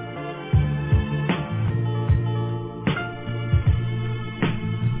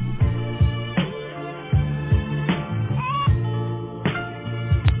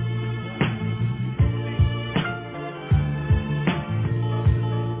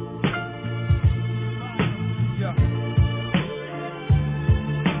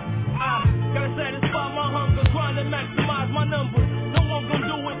 Maximize my numbers. No one gon'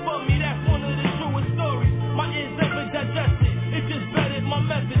 do it for me. That's one of the truest stories. My ears never digested. It just bettered my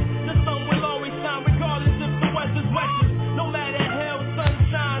method. The sun will always shine regardless if the weather's wettest. No matter hell,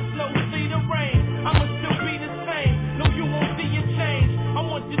 sunshine, snow, see the rain. I'ma still be the same. No, you won't see a change. I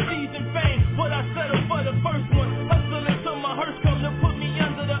want the G's and fame, but I settle for the first one. Hustle until my hearse come to put me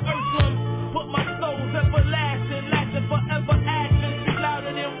under the earth slum. Put my soul's everlasting, lasting forever. Action speak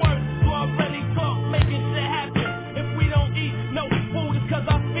louder than words. So I really talk, making shit happen. No food is cause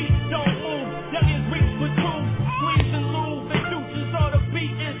our feet don't move. Youngins reach for tools, squeeze and lose. They futures all the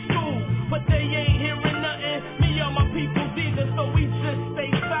beat in school, but they ain't hearing nothing. Me or my peoples either, so we just stay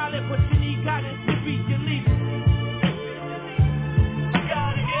silent. But you need guidance to beat your leader. I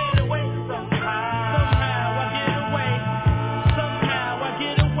gotta get away somehow. Somehow I get away. Somehow I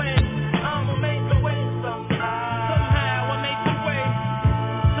get away. I'ma make a way somehow. Somehow I make a way.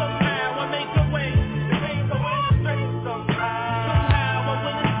 Somehow I make a way. Make a way straight somehow.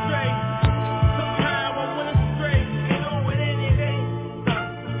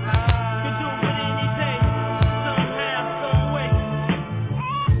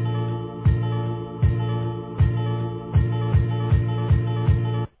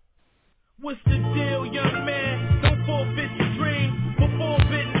 What's the deal, young man? Don't forfeit your dream before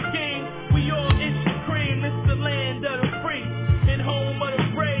bidding scheme. We all itch and cream. It's the land of the free and home of the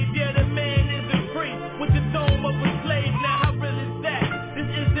brave. Yeah, the man isn't free with the dome of a slave. Now how real is that? This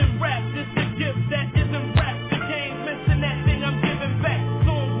isn't rap. This a gift that isn't rap. The game's missing that thing I'm giving back.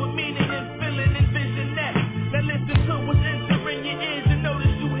 Songs with meaning and feeling and vision that. Now listen to what's entering your ears and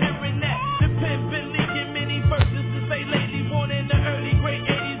notice you hearing that. The pen been leaking many verses to say lately, born in the early great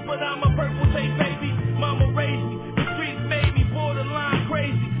 80s, but I'm a purple tape.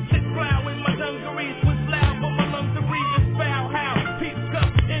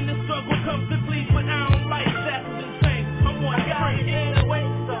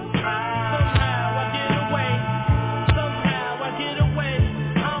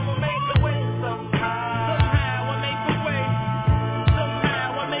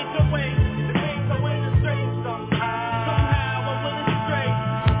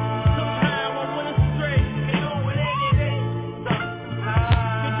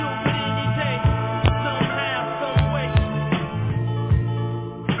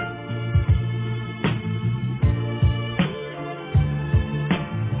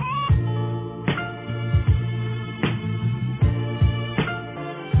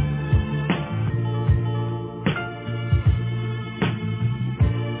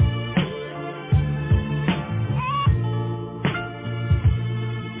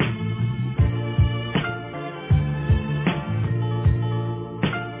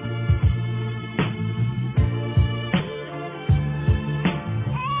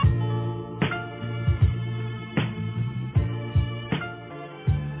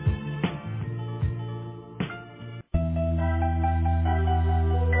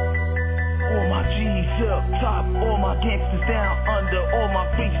 G's up top, all my gangsters down under, all my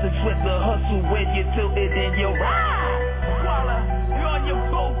freaks with the hustle when you tilt it in your ride. Voila, you're on your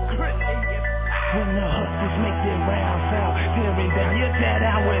boat, Chris. When the hustlers make their rounds out, tearing down your tear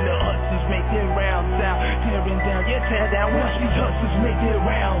down. When the hustlers make their rounds out, tearing down your tear down. Watch these hustlers make their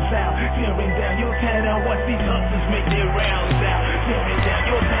rounds out, tearing down your tear down. Watch these hustlers make their rounds out, tearing down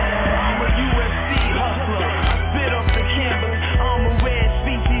your tear down. I'm a UFC hustler, I spit up the canvas. I'm a rare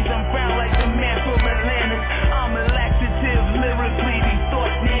species, I'm brown like the man from Atlantis. I'm a laxative lyrically, these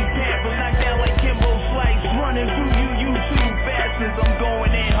thoughts need pampers. Knocked down like Kimbo Slice, running through you YouTube bastards. I'm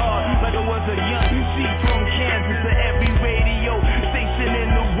going in hard like I was a young UC from Kansas. To every radio station in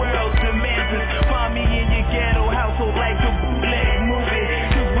the world demands us. Find me in your ghetto household like a bootleg movie,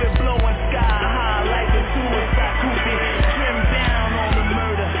 cause we're blowing sky high like a suicide coupe. Trim down on the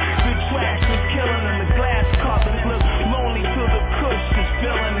murder, the trash is killing them. The glass carpets look lonely till the kush is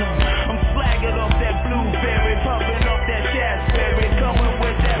filling them. I'm slagging off that blueberry, pumping up that raspberry, coming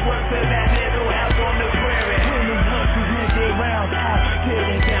with that work to that little house on the prairie. When these hustlers make their rounds out,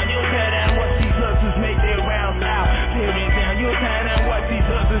 tearing down your tear down. Watch these hustlers make their rounds out, tearing down your tear down. Watch these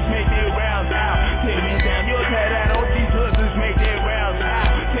hustlers make their rounds out, tearing down your tear down. Watch these hustlers make their rounds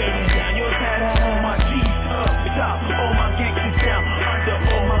out, tearing down your tear down. All my G's up top, all my gangsters down under,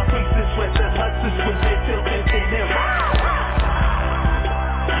 all my priestess with the hustlers with their tilted in their rounds.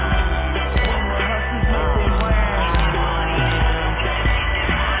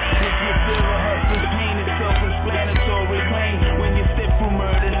 When you step through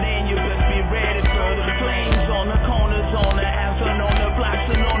murder lane, you best be ready for the flames. On the corners, on the apps, and on the blocks,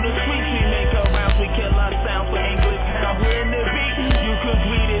 and on the streets. We make our rounds, we kill our sound for English town. We're in the beat. You can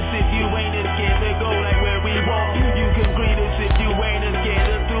greet us if you ain't as scared to go like where we walk. You can greet us if you ain't as scared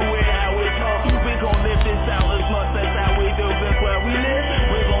to do it how we talk. We gon' live this out as much, that's how we do it where we live.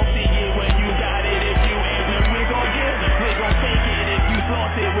 We gon' see it when you got it. If you ain't, then we gon' give. We gon' take it if you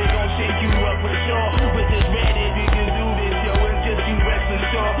flaunt it. We gon' shake you up for sure. We're just ready if you can do this, yo. It's just you rest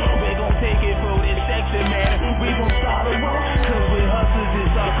assured. We gon' take it for this section, man. We gon' start a war, cause with hustlers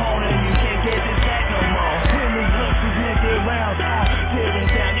it's our corner. You can't get this back no more. When these hustlers make their rounds out, tearing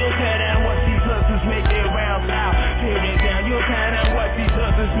down your tear down. Watch these hustlers make their rounds out, tearing down your tear down. Watch these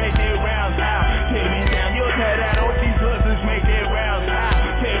hustlers make their rounds out, tearing down your tear down. Watch these hustlers make their rounds out,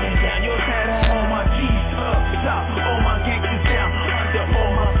 tearing down your tear down. All my G's up top, all my gangsters down under,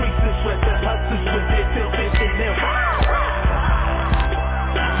 all my priestess with the hustlers with their tilted in their rounds.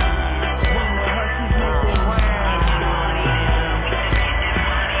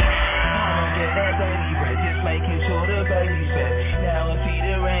 Making sure the baby's fed. Now I see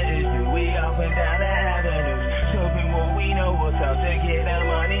the rent is due. We up and down the avenues, shopping what we know what's out to get the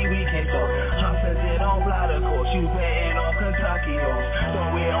money we can talk. Hustlers it on blood, of course. You betting on Kentucky horse. So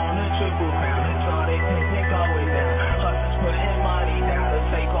we're on the triple crown. It's all they think going down. Hustlers putting money down to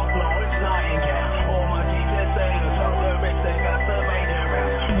take off blowing sliding down. All my Jesus say the talk the rich they got the main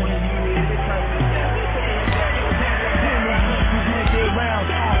around. When you need it, turn it down. Make their rounds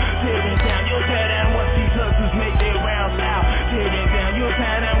out, tearing down your tear down. Watch these hustlers make their rounds out, tearing down your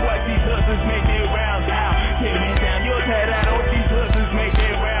tear down. Watch these hustlers make their rounds out, tearing down your tear down. Watch these hustlers make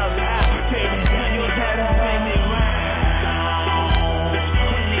their rounds out, tearing down your tear down. Make their rounds.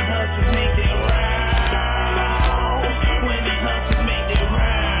 When these hustlers make their rounds. When these hustlers make their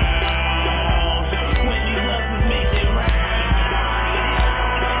rounds. When these hustlers make their rounds.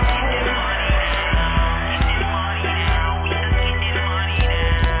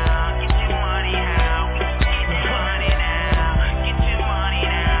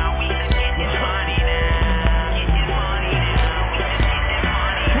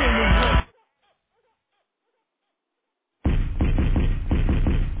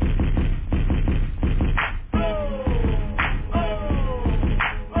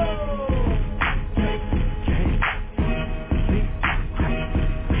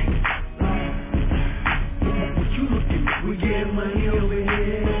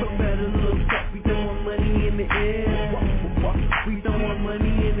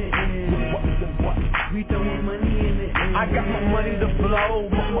 I got my money to blow,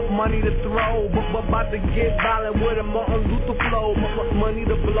 money to throw, but about to get violent with a Martin Luther flow. Money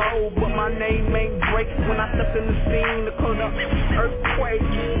to blow, but my name ain't break. When I stepped in the scene to cause an earthquake.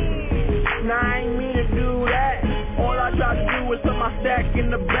 Now I ain't mean to do that. All I try to do was put my stack in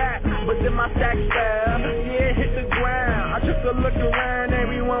the back, but then my stack fell. Yeah, it hit the ground. I took a look around,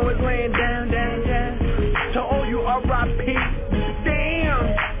 everyone was laying down. To all you R.I.P.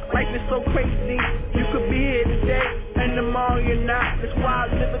 Damn, life is so crazy. You could be here today, and tomorrow you're not. That's why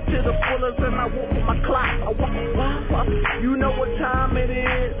I live it to the fullest, and I walk with my clock. I walk. You know what time it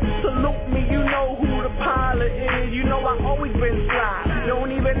is. Salute me, you know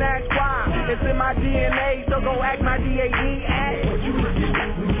bag, my DAD at. What you looking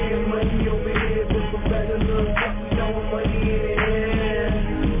at? We getting money over here, but for better look, we throwing money in the air.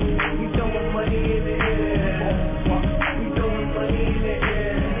 We throwing money in the air. We throwing money in the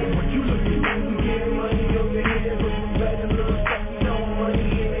air. What you looking at? We getting money over here, but for better look, we throwing money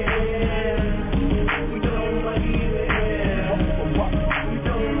in the air. We throwing money in the air. We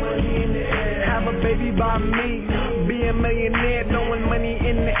throwing money in the air. Have a baby by me, be a millionaire, throwing money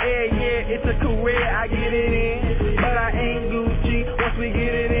in the air. Yeah, it's a career, I get it in, but I ain't Gucci. Once we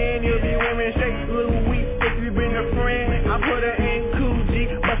get it in, you'll be wearing shapes Louis. If you bring a friend, I put her in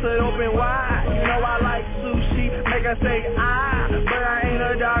Gucci, bust it open wide. You know I like sushi, make her say ah, but I ain't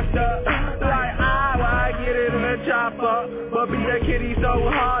a doctor. Like I get it in a chopper, but beat the kitty so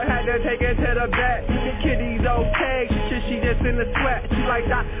hard, had to take it to the vet. The kitty's okay, she just in the sweat. She like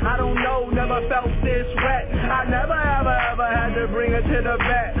I don't know, never felt this wet. I never ever had to bring her to the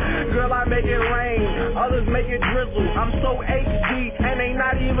vet. Girl, I make it rain, others make it drizzle. I'm so HD, and they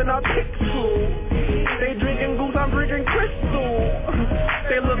not even a pixel. They drinking goose, I'm drinking crystal.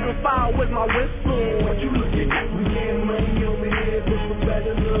 They looking foul with my whistle. What you looking at? We getting money over here, but for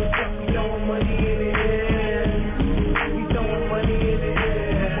better look, we throwing money in the air. We throwing money in the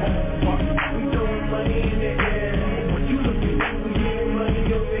air. We throwing money in the air. What you looking at? We getting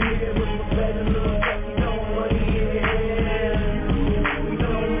money over here, but for better look, we throwing money in the air. We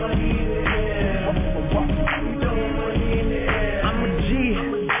throwing money in the air. We throwing money in the air. I'm a G,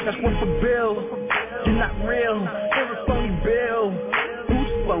 that's one for Bill. You're not real, you're a phony bill.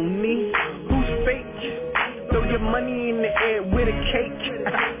 Who's phony? Who's fake? Throw your money in the air with a cake.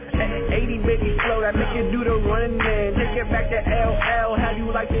 80 baby flow, that make you do the running man. Take it back to LL, have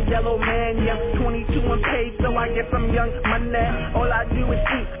you like the yellow man? Yeah, 22 and paid, so I guess I'm young money. All I do is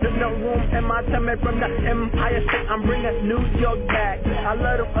eat, there's no room in my tummy. From the Empire State, I'm bringing New York back. I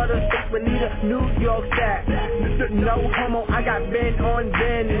love them other states, but need a New York stack. No homo, I got Ben on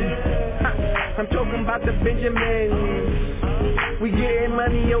Ben. I'm talking about the Benjamins. We getting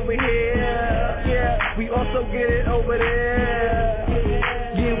money over here, yeah. We also get it over there.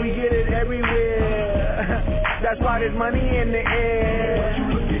 Yeah, we get it everywhere. That's why there's money in the air. What you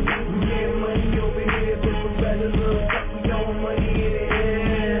looking at? We getting money over here, but for better look, we throwing money in the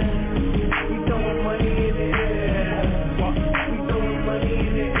air. We throwing money in the air. We throwing money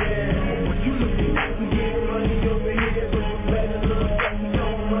in the air. What you looking at? We getting money over here, but for better look, we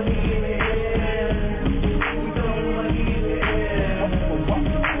throwing money in the air. We throwing money in the air. We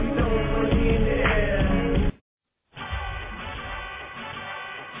throwing money in the air.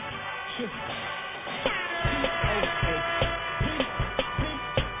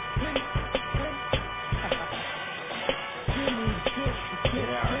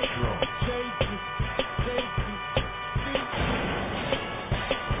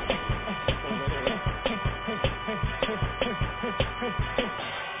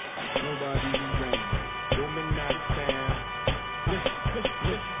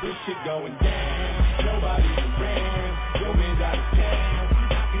 Going down, nobody's around. Your man's out of town.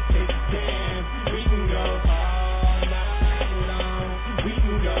 I can take a damn. We can go all night long. We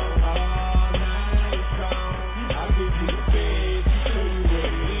can go all night long. I'll give you the bed, show you what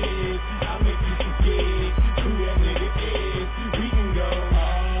it is. I'll make you forget who that nigga is. We can go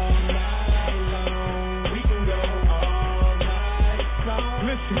all night long. We can go all night long.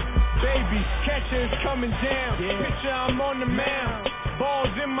 Listen, baby, catcher is coming down. Picture I'm on the mound.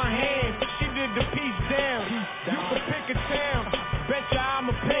 Balls in my hand, she did the piece down. You can pick a town, betcha I'ma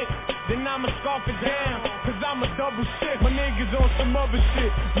pick, then I'ma scarf it down. Cause I'm a double shit, my niggas on some other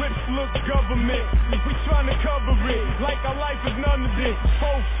shit. Whips look government, we tryna cover it like our life is none of this.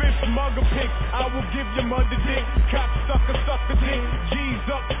 4/5 mugger pick, I will give your mother dick. Cop sucker dick, G's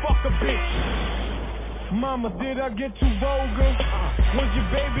up, fuck a bitch. Mama, did I get too vulgar? Was your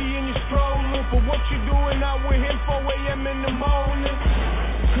baby in your stroller? For what you doing out with him 4 a.m. in the morning?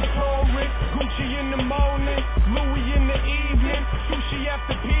 Couture, Gucci in the morning, Louis in the evening, sushi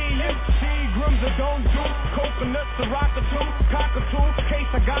after PM, Seagrams I don't do, coconuts a rockatoo, cockatoo, case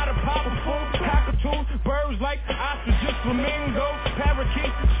I got a pop a full, cockatoo, birds like ostriches, flamingos,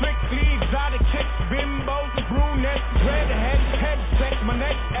 parakeets, strictly exotic chicks, bimbos, brunettes, redheads, head sex, my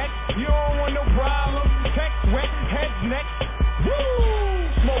next ex, you don't want no problem, text wet, heads next,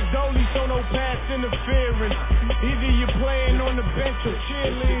 woo! Smoke dolly, so no past interference. Either you're playing on the bench or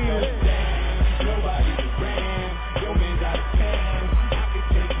cheerleading. Nobody's around. Your man's out of town. I can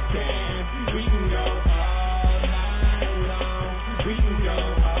take a damn. We can go all night long. We can go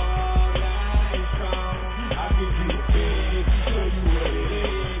all night strong. I'll give you a bed, show you what it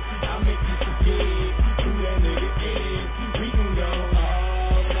is. I'll make you forget who that nigga is. We can go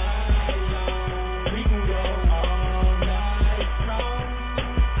all night long. We can go all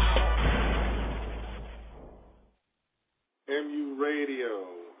Radio.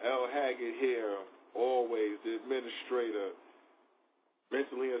 L. Haggard here, always the administrator.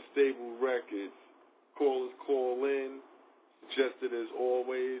 Mentally Unstable Records. Callers call in. Suggested as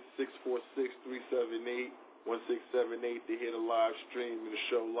always, 646-378-1678 to hear the live stream and the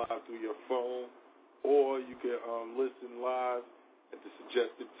show live through your phone. Or you can listen live at the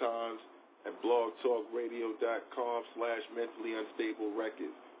suggested times at blogtalkradio.com/mentally unstable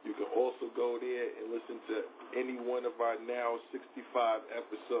records. You can also go there and listen to any one of our now 65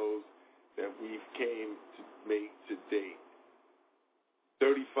 episodes that we've came to make to date.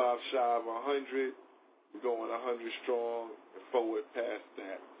 35 shy of 100. We're going 100 strong and forward past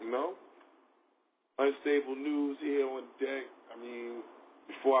that, you know? Unstable news here on deck. I mean,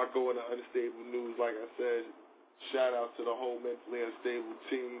 before I go into unstable news, like I said, shout out to the whole Mentally Unstable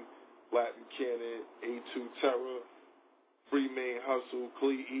team, Black Buchanan, A2 Terror, Free Main Hustle,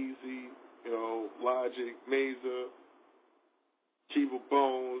 Clee Easy, you know, Logic, Mazer, Kiva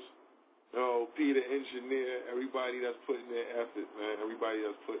Bones, you know, Peter Engineer, everybody that's putting their effort, man, everybody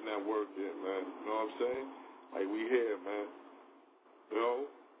that's putting that work in, man, you know what I'm saying? Like, we here, man, you know?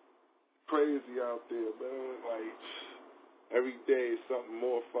 Crazy out there, man, like, every day is something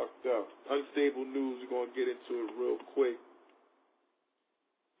more fucked up. Unstable news, we're going to get into it real quick.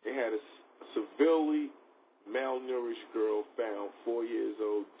 They had a severely malnourished girl found 4 years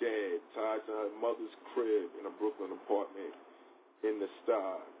old dead, tied to her mother's crib in a Brooklyn apartment in the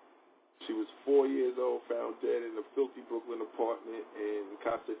Star. She was 4 years old, found dead in a filthy Brooklyn apartment, and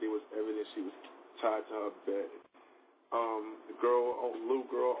cops said there was evidence she was tied to her bed. The little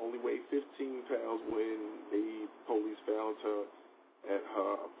girl only weighed 15 pounds when the police found her at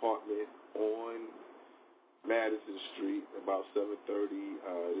her apartment on Madison Street about 7:30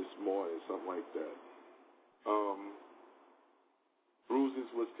 this morning, something like that.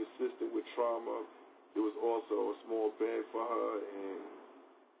 Bruises was consistent with trauma. There was also a small bed for her, and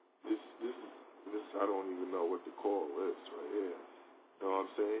this I don't even know what to call this right here. You know what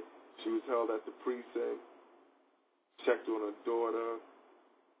I'm saying? She was held at the precinct, checked on her daughter.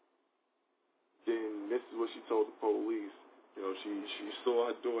 Then this is what she told the police. You know, she saw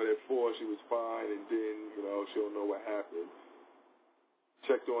her daughter at 4, she was fine, and then, you know, she don't know what happened.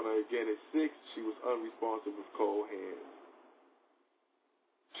 Checked on her again at 6, she was unresponsive with cold hands.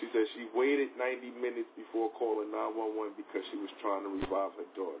 She said she waited 90 minutes before calling 911 because she was trying to revive her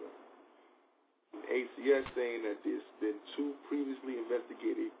daughter. And ACS saying that there's been 2 previously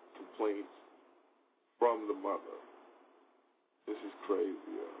investigated complaints from the mother. This is crazy,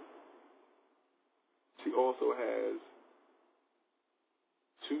 yo. She also has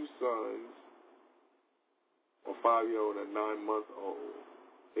 2 sons, a 5-year-old and a 9-month-old.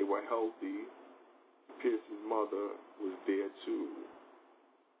 They were healthy. Pierce's mother was there too.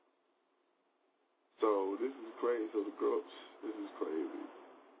 So this is crazy. So the girl, this is crazy.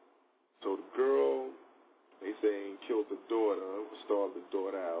 So the girl, they saying killed the daughter, starved the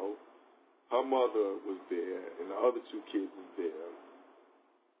daughter out. Her mother was there, and the other 2 kids was there.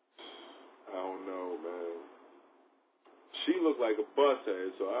 I don't know, man. She looked like a bus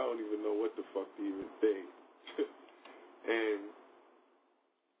head, so I don't even know what the fuck to even think. And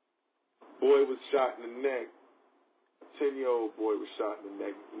boy was shot in the neck. A 10-year-old boy was shot in the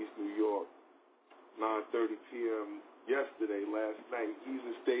neck in East New York, 9:30 p.m. yesterday, last night. He's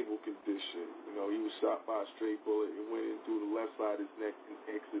in stable condition. You know, he was shot by a stray bullet and went in through the left side of his neck and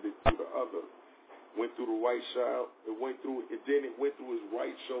exited through the other. Went through the right shoulder, then it went through his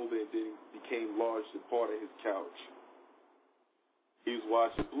right shoulder, and then became lodged in part of his couch. He was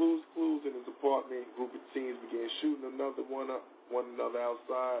watching Blue's Clues in his apartment. A group of teens began shooting one another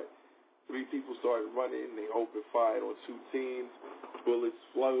outside. 3 people started running. They opened fire on 2 teens. Bullets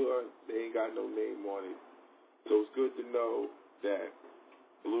flew. They ain't got no name on it. So it's good to know that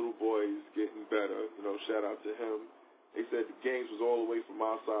the little boy is getting better. You know, shout out to him. They said the gangs was all the way from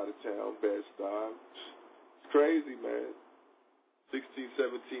outside of town, Bed-Stuy. It's crazy, man. 16,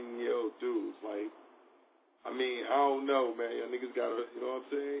 17-year-old dudes. Like, I mean, I don't know, man. Y'all niggas gotta, you know what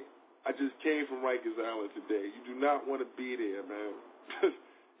I'm saying? I just came from Rikers Island today. You do not want to be there, man.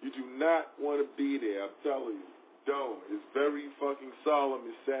 You do not want to be there. I'm telling you. Don't. It's very fucking solemn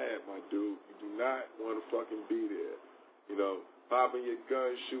and sad, my dude. You do not want to fucking be there. You know, popping your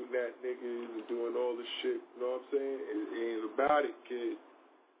gun, shooting at niggas, and doing all this shit. You know what I'm saying? It ain't about it, kid.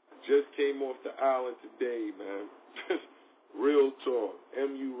 I just came off the island today, man. Real talk.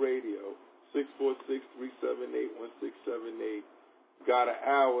 MU Radio. 646-378-1678. Got an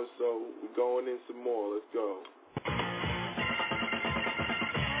hour, so we're going in some more. Let's go.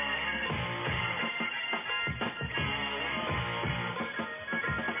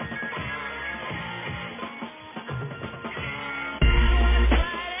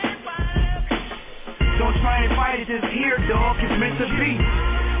 try and fight it, just here, dog, it's meant to be.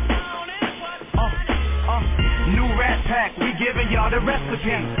 New Rat Pack, we giving y'all the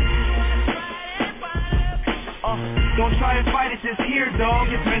recipe. Don't try and fight it, just here, dog,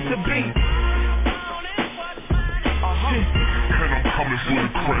 it's meant to be. And I'm coming for the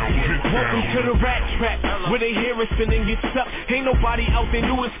crown, get down. Welcome to the Rat Trap, where they hear us and then get stuck. Ain't nobody out there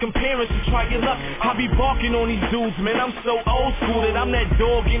new as comparing, so try your luck. I be barking on these dudes, man, I'm so old school that I'm that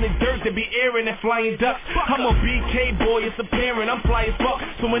dog in the dirt that be airing and flying ducks. I'm a BK boy, it's apparent, I'm fly as fuck.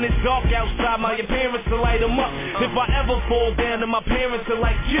 So when it's dark outside, my parents will light them up. If I ever fall down, then my parents will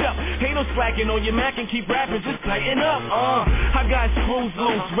like, get up. Ain't no slacking on your Mac and keep rapping, just tighten up. I got screws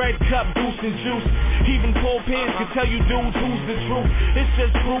loose, red cup, goose and juice. Even Paul Pierce can tell you dudes who's the truth. It's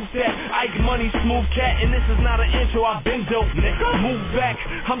just proof that Ike Money smooth cat, and this is not an intro, I've been dope, nigga. Move back,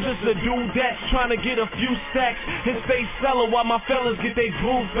 I'm just a dude that's trying to get a few stacks and stay stellar while my fellas get their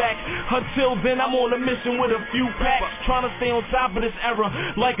groove back. Until then, I'm on a mission with a few packs, trying to stay on top of this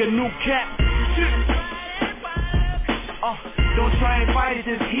era like a new cat. Don't try and fight it,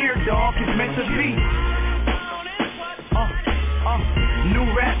 just here, dog, it's meant to be. New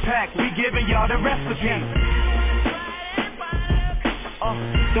Rat Pack, we giving y'all the recipe.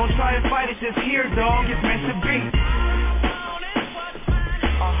 Don't try and fight it, just here, dog, it's meant to be.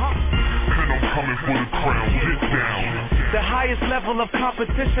 And I'm coming for the crown, get down. The highest level of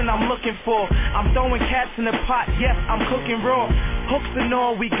competition I'm looking for. I'm throwing cats in the pot, yes, I'm cooking raw. Hooks and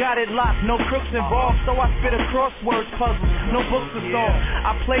all, we got it locked, no crooks involved. So I spit a crosswords puzzle, no books to solve.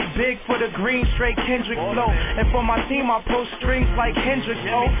 I play big for the green, straight Kendrick flow. And for my team, I pull strings like Hendrix,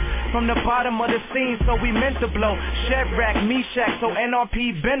 oh. From the bottom of the scene, so we meant to blow. Shedrack, Meshack, so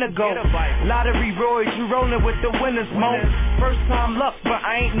NRP been a go. Lottery Royce, you rolling with the winners, mo. First time luck, but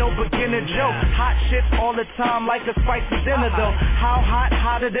I ain't no beginner joke. Hot shit all the time like a spicy dinner though. How hot,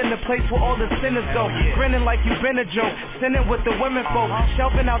 hotter than the place where all the sinners go. Grinning like you been a joke, sinning with the women folk.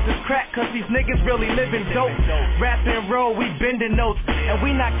 Shelving out this crack cause these niggas really living dope. Rap and roll, we bending notes. And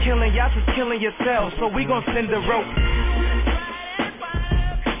we not killing, y'all just killing yourselves. So we gon' send the rope.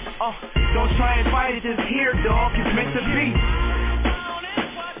 Don't try and fight it, just here, dog, it's meant to be.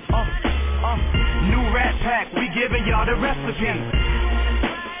 New Rat Pack, we giving y'all the recipe.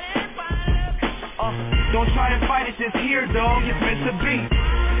 Don't try and fight it, just here, dog, it's meant to be.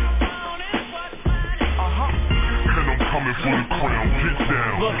 And I'm coming for the crown, get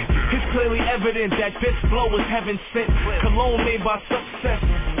down. Look, it's clearly evident that this flow is heaven sent. Cologne made by success,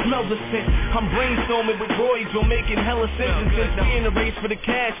 smell the scent. I'm brainstorming with Roy, on making hella sense. And since we in the race for the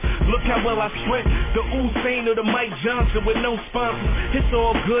cash, look how well I sweat. The Usain or the Mike Johnson with no sponsor. It's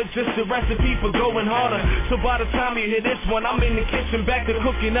all good, just a recipe for going harder. So by the time you hear this one, I'm in the kitchen back to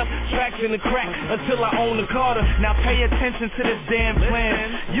cooking up tracks in the crack until I own the Carter. Now pay attention to this damn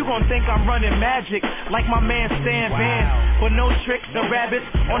plan. You gon' think I'm running magic like my man Stan Van. But no tricks, no rabbits,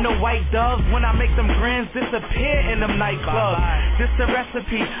 or no white doves. When I make them grands disappear in them nightclubs. This the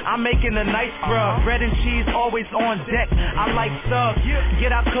recipe, I'm making a nice grub. Bread and cheese always on deck, I like subs.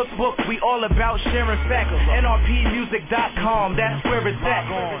 Get our cookbook, we all about sharing facts. NRPmusic.com, that's where it's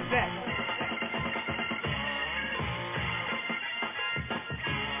at.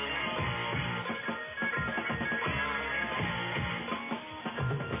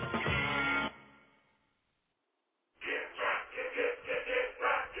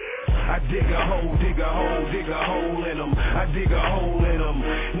 I dig a hole, dig a hole, dig a hole in them. I dig a hole in them.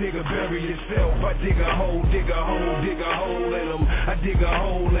 Nigga, bury yourself. I dig a hole, dig a hole, dig a hole in them. I dig a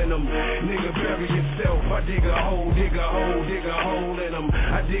hole in them. Nigga, bury yourself. I dig a hole, dig a hole, dig a hole in them.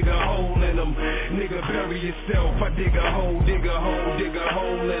 I dig a hole in them. Nigga, bury yourself. I dig a hole, dig a hole, dig a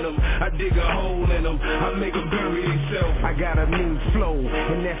hole in them. I dig a hole in them. I make them bury themselves. I got a mean flow,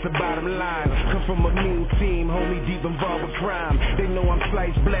 and that's the bottom line. Come from a mean team, homie, deep involved with crime. They know I'm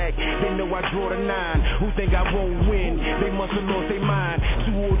sliced black. They know I draw the nine. Who think I won't win? They must have lost their mind.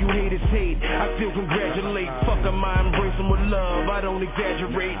 To all you haters hate, I still congratulate. Fuck a mind, embrace them with love. I don't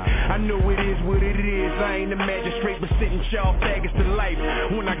exaggerate. I know it is what it is. I ain't a magistrate, but sitting sharp faggots to life.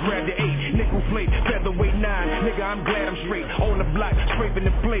 When I grab the 8, nickel plate, featherweight 9. Nigga, I'm glad I'm straight. On the block, scraping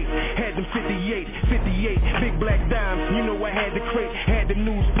the plate. Had them 58, big black dimes. You know I had the crate, had the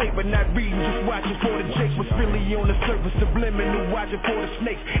newspaper, not reading, just watching for the Jake. Was really on the surface, subliminal, watching for the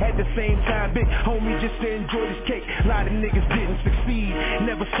snakes. At the same time, big homie just to enjoy this cake. A lot of niggas didn't succeed,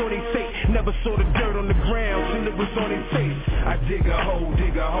 never saw they fate, never saw the dirt on the ground till it was on their face. I dig a hole,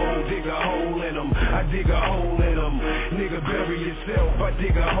 dig a hole, dig a hole in them. I dig a hole in them. Nigga, bury yourself. I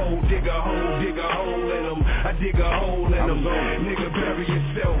dig a hole, dig a hole, dig a hole in them. I dig a hole in them. Nigga, bury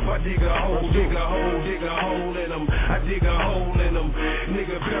yourself. I dig a hole, dig a hole, dig a hole in them. I dig a hole in them.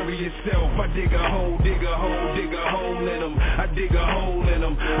 nigga bury yourself. I dig a hole, dig a hole, dig a hole in them. I dig a hole in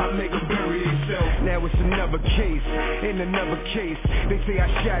them, I make them bury themselves. Now it's another case, in another case. They say I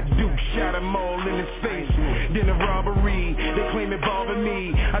shot Duke, shot him all in his face. Then a robbery, they claim involving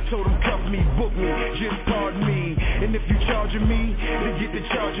me. I told them cuff me, book me, just pardon me. And if you charging me, then get to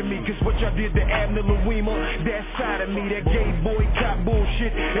charging me. Cause what y'all did to Abner Louima, that side of me, that gay boy cop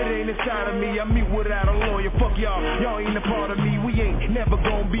bullshit, it ain't inside of me. I meet without a lawyer, fuck y'all ain't a part of me. We ain't never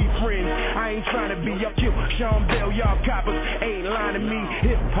gonna be friends. I ain't trying to be, y'all kill Sean Bell, y'all coppers ain't lying to me.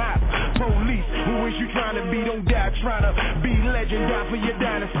 Hip hop, police, who is you trying to be? Don't die trying to be legend, die for your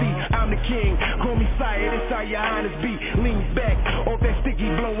dynasty. I'm the king, call me sire, that's how your highness be. Lean back, off that sticky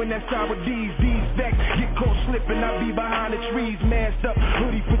blowing, that's how with these facts get caught slipping, I be behind the trees, masked up,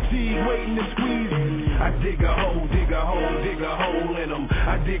 hoodie fatigue, waiting to squeeze. I dig a hole, dig a hole, dig a hole in them.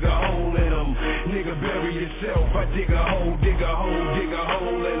 I dig a hole in them, nigga bury yourself. I dig a hole, dig a hole, dig a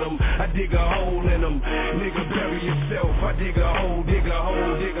hole in them. I dig a hole in them, nigga bury yourself. I dig a hole, dig a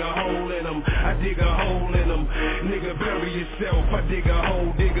hole, dig a hole in them. I dig a hole in them, nigga bury yourself. I dig a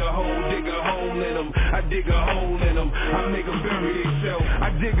hole, dig a hole, dig a hole in them. I dig a hole in them, I make them bury themselves. I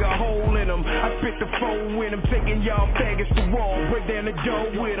dig a hole in them, I spit the phone with them, taking y'all faggots to wall, break down the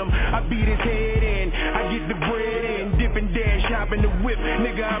door with them. I beat his head in, I get the bread in, dip and dash, hop in the whip,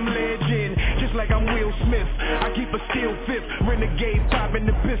 nigga I'm legend, just like I'm Will Smith. I keep a steel fifth, renegade popping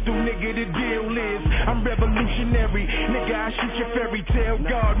the pistol, nigga the deal is, I'm revolutionary, nigga I shoot your fairy tale,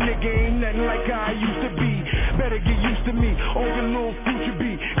 God nigga ain't nothing like how I used to be. Better get used to me, or your little future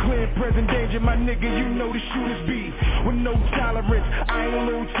be clear, present danger, my nigga, you know the shooters be with no tolerance. I ain't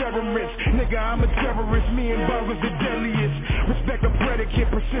little terrorist, nigga, I'm a terrorist. Me and Burger's the deadliest. Respect the predicate,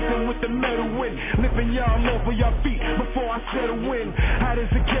 persistent with the metal win. Lifting y'all over y'all feet before I settle in. How does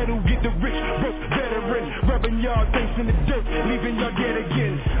the kettle get the rich, broke veteran? Rubbing y'all things in the dirt, leaving y'all dead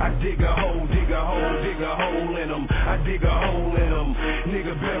again. I dig a hole, dig a hole, dig a hole in them. I dig a hole in them,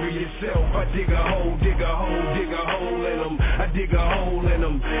 nigga bury yourself. I dig a hole, dig a hole, dig a hole in them. I dig a hole in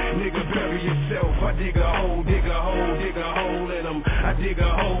them, nigga bury yourself. I dig a hole, dig a hole, dig a hole in them. I dig a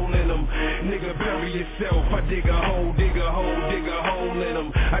hole in them, nigga bury yourself. I dig a hole, dig a hole, dig a hole in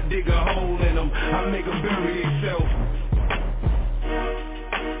them. I dig a hole in them, I make them bury themselves.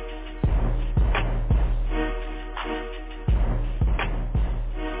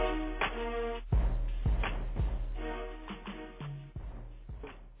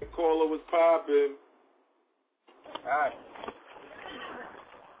 The caller was popping. Alright.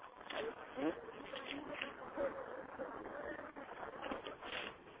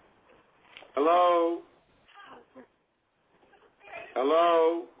 Hello?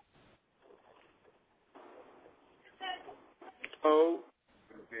 Hello? Hello?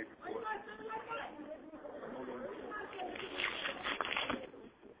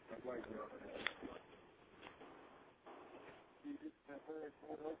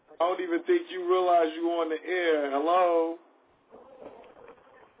 I don't even think you realize you on the air. Hello?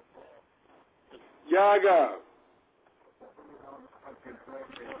 Yaga.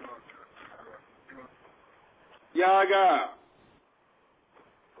 Yaga.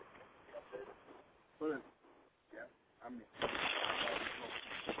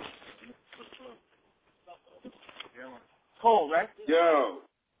 Cold, right? Yo.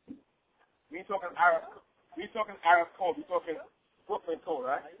 We ain't talking Arab. We ain't talking Arab cold. We talking Brooklyn cold,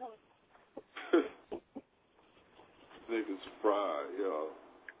 right? Niggas fried, yo.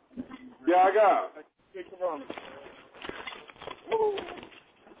 Yaga. Take it on.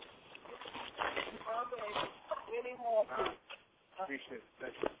 Appreciate it.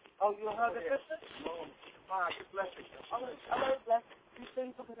 Thank you. Oh, you heard the sister? No. All right, bless you. All right, bless you. You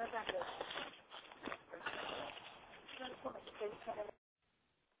say something like that.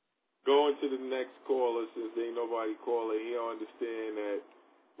 Going to the next caller, since ain't nobody calling, he'll understand that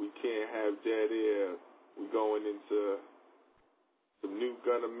we can't have dead air. We're going into some new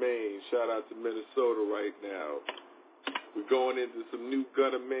Gunna Maine. Shout out to Minnesota right now. We're going into some new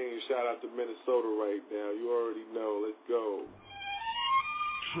Gunna Maine. Shout out to Minnesota right now. You already know. Let's go.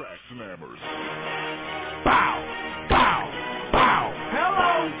 Track Slammers. Bow, bow, bow.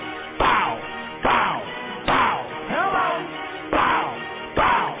 Hello. Bow, bow, bow. Hello. Bow,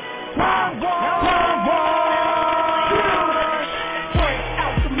 bow, bow. Point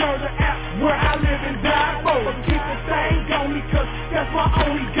out the murder app where I live and die for. Keep the thing on me 'cause that's my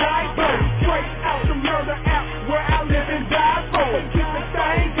only guide. Straight out the murder app where I live and die for. Keep the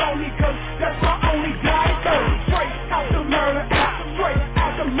thing on me 'cause that's my only guide. Straight out the murder app. Straight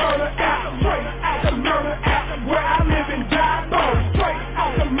out the murder app. Straight out the murder app where I live and die for. Straight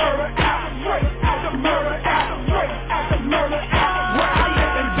out the murder app. Straight out the murder app. Straight out the murder app where I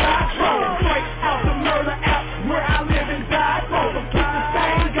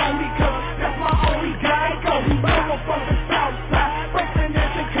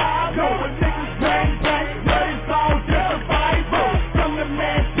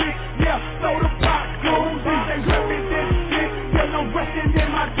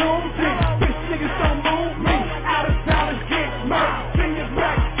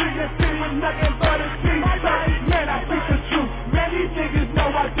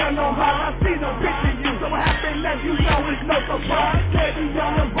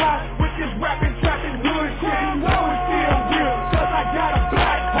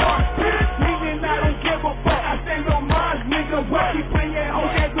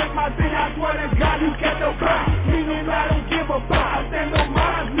swear to God you catch your cut. Meaning I don't give a fuck. I stand on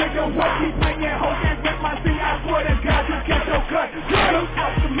mine, nigga. What keep playing hoes and rip my seat? I swear to God you catch your cut. Look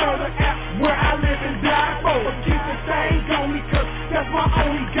out the murder app where I live and die for. But keep the thing on me, cause that's my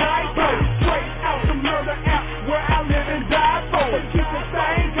only guide, bro. Straight out the murder app where I live and die for. But keep the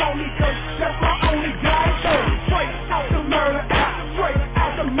thing on me, cause that's my only guide, bro. Straight out the murder app, straight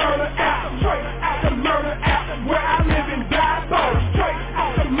out the murder app, straight out the murder app where I live and die for. Straight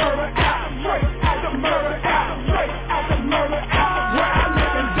out the murder app, straight out the murder app, straight out the murder app where I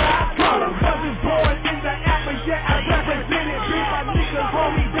live and die for. Cause it's born in the app, but yet I represent it. Be my niggas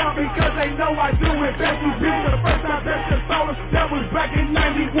hold me down because they know I do it best. You been for the first time, best in solar. That was back in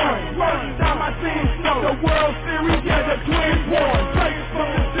 91. First time I seen snow. The World Series, yeah, the Twins won. Straight from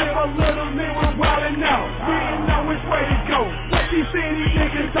the tip, a little nigga wildin' out. We didn't know which way to go. What you see these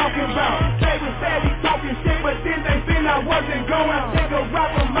niggas talking about? They was steady talking shit, but then they seen I wasn't going. Take a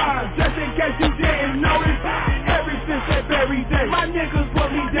rap of mine, just in case you didn't notice. Ever since that very day, my niggas put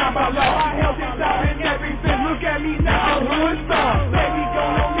me down by law. I held it down and everything. Look at me now, I'm hood star. Baby, go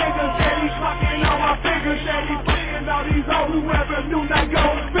no niggas, steady clocking on my fingers, steady fucking all these hoes. Whoever knew not go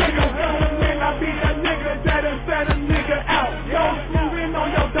figure. Then I be that nigga that'll set a nigga out. Yo, moving on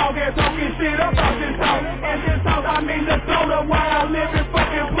your dog ass talking shit about this house. And this house, I mean the soda while I live in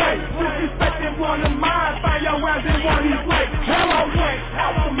fucking place. Disrespecting one of mine, find your ass in one of these places. Hello, wait,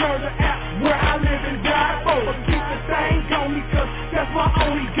 out the murder app where I live and die for. But keep the thing on me, cause that's my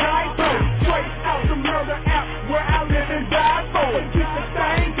only guide, bro. Straight out the murder app where I live and die for. But keep the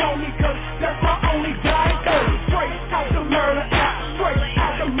thing on me, cause that's my only guide, bro. Straight out the murder app, straight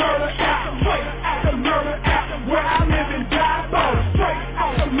out the murder app, straight out the murder app where I live and die for. Straight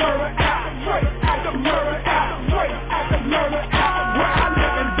out the murder app, straight out the murder app, straight out the murder app where I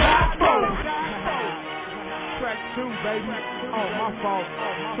live and die for. Track 2, baby. Oh, my fault.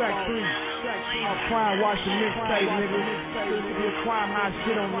 Track 3. Crime watching mixtape, nigga. Be a crime high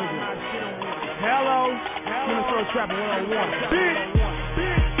shit on niggas. Hello. Minnesota Trapper 101. Bitch.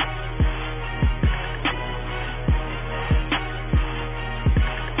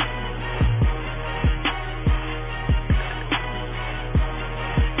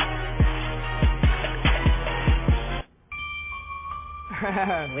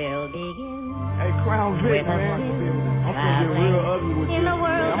 We'll begin. Hey, Crown Vic, man. I'm gonna get real ugly with you. I'm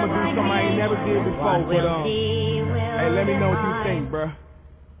gonna do something I ain't never did before, but hey, let me know what you think, bruh.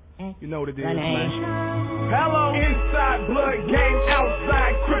 You know what it is, man. Hello, inside blood game,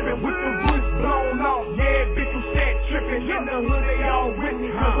 outside crippin' with the roof blown off. Yeah, bitch, you set trippin'. In the hood, they all with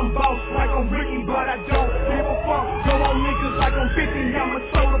me. Cause I'm boss like I'm Ricky, but I don't give a fuck. Go on niggas like I'm 50, I'm a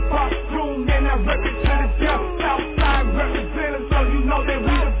soda pop. Room, and I rep it to the death. Southside representative, so you know that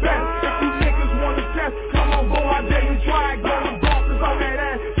we the best. If you niggas wanna test, come on, boy, I dare you try. Go to bosses on that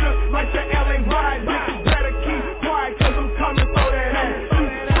ass, just like the LA ride. Niggas better keep quiet, cause I'm coming for that ass.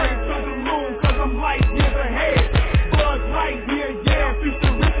 Light years ahead, Buzz Lightyear, yeah,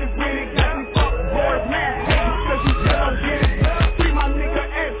 future riches with it, got me fuck boys mad, cause you just don't get it. Free my nigga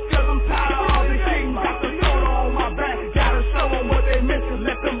S, cause I'm tired of all this shit. Got the soda on my back, gotta show them what they missing.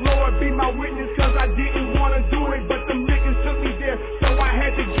 Let the Lord be my witness, cause I didn't wanna do it, but them niggas took me there, so I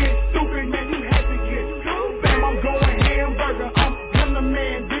had to get stupid, man, you had to get stupid. Bam, I'm going hamburger, I'm the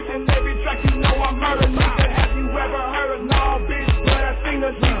man, bitch, and every track you know I murder. Nigga, have you ever heard of no bitch, but I seen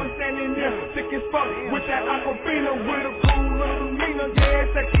her, she was standing there, sick as fuck, with that Aquafina, with a cool little demeanor,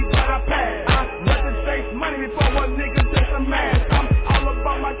 yeah, sexy, but I pass. I rather chase money before a nigga takes a mask. I'm all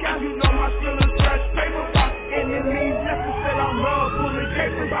about my cash, you know my skill is fresh paper. My enemies necessary, I love pulling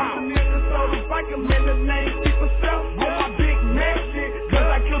capers. I'm the Minnesota biker, man, the name people sell. On my big man shit, cause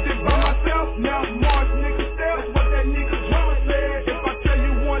I killed it by myself. Now Mars nigga sell, that's what that nigga drummer said. If I tell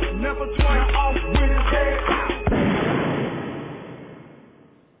you once, never twice, off with his head.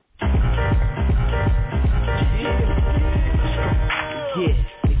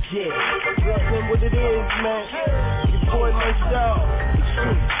 Yeah, what it is, man. Your boy, my dog.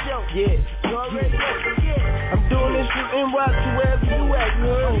 Yeah, I'm doing this from NY to wherever you at, you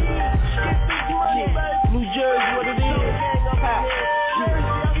know. New Jersey, what it is.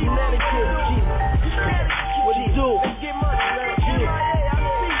 Connecticut, what it do?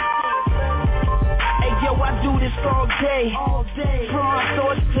 Hey, yo, I do this all day. From my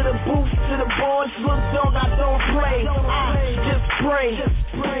thoughts to the booth to the boards. Look, dog, I don't play. I just pray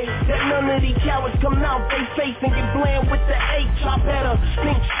that none of these cowards come out they face and get bland with the H. I better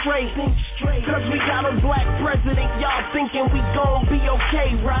think straight. Cause we got a black president, y'all thinking we gon' be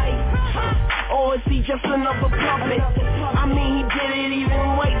okay, right? Or is he just another puppet? I mean, he did it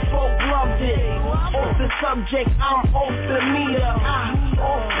even white folk loved it. Off the subject, I'm off the meter.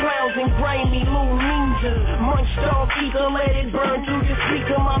 Off clowns and grimy little ninjas. Munch dog ether, let it burn through your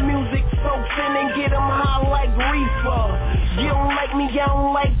speaker. My music soaks in and get them high like reefer. You don't like me, I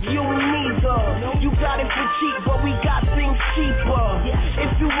don't like you neither. You got it for cheap, but we got things cheaper.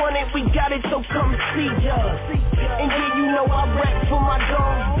 If you want it, we got it, so come see us. And yeah, you know I rap for my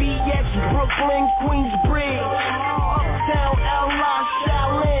dogs, BX, Brooklyn, Queensbridge, Uptown, LA,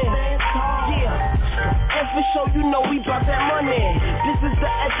 Shaolin. Yeah. And for sure, you know we bout that money. This is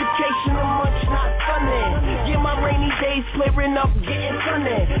the education of much, not funny. Yeah, my rainy days clearing up, getting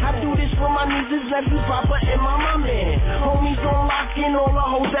sunny. I do this for my nieces, nephews, papa, and my mommy. Homies on lock in, all the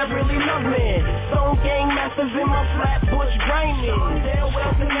hoes that really love me. Stone gang masters in my flat bush grimy. They're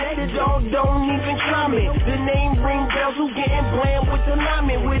well connected, dog, don't even try me. The name ring bells, who getting bland with the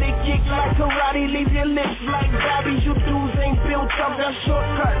lineman. With a kick like karate, leave your lips like Bobby. You dudes ain't built up, that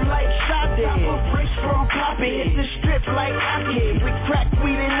shortcut like Sade. From Poppy, hit the strip like Aki. We crack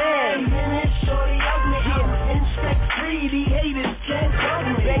weed in there. Shorty ugly, yeah. Inspect greedy haters can't fuck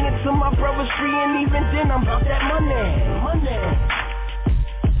me. Banging to my brothers free, and even then I'm about that money.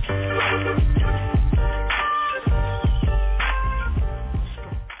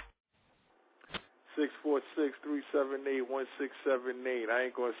 646-378-1678. I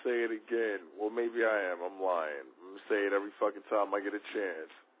ain't gonna say it again. Well, maybe I am. I'm lying. I'm gonna say it every fucking time I get a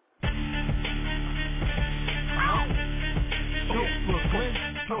chance. Yo, Brooklyn.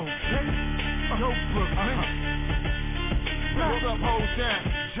 Hold up, hold down.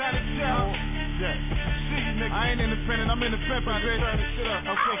 Johnny Jones. Yeah. See you, nigga. I ain't independent, I'm independent, bitch.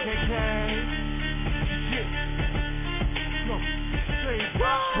 Okay, KK. Yeah. Yo.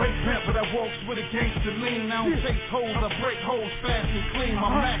 Straight pimper that walks with a gangster lean. I don't chase hoes, I break hoes fast and clean. My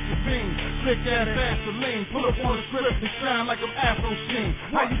magazine, thick ass Vaseline. Pull up on the script and shine like I'm Afro Sheen.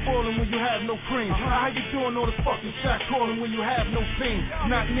 How you falling when you have no cream? How you doing all the fucking shot calling when you have no team?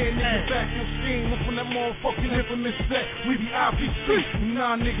 Not near niggas back your scheme. I'm from that motherfucking infamous set. We be IPC.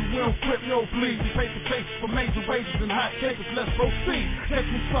 Nah, niggas, we don't flip no please. We paper cases for major wages and hot cases. Let's proceed. Catch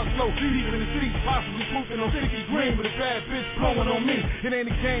me suck low, deep in the seats, possibly pooping on sticky green with a bad bitch blowing on me. It ain't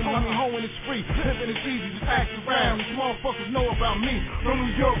a game, homie, hoeing is free. Living is easy, just act around. These motherfuckers know about me. From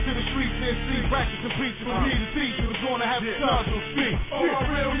New York to the streets, and see practice and preach. From me to teach, we're gonna have a charge on speed. All my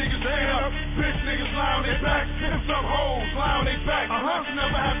real niggas ain't up. Bitch niggas lie on their back. Hit some hoes, lie on their back. You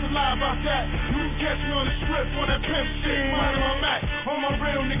never have to lie about that. You can catch me on the strip on that pimp shit. Mind on my Mac. All my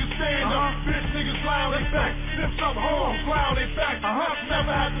real niggas stand up. Bitch niggas lie on their back. Hit some hoes, lie on their back. You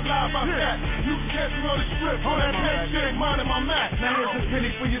never have to lie about that. You can catch me on the strip on that pimp shit. Mind on my Mac. Now here's a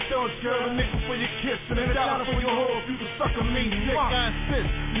penny for your thoughts, girl, a nickel for your kiss, and a dollar for your whore if you can suck on me, Nick, I insist.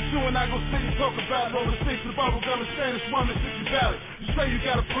 You and I go sit and talk about it over the six of bubble gum and Spanish woman since you valid. You say you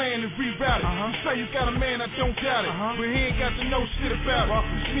got a plan and reroute it. You say you got a man, I don't doubt it. But he ain't got to know shit about it.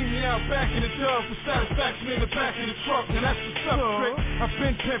 Just meet me out back in the tub with satisfaction in the back of the truck, and that's what's up, trick. I've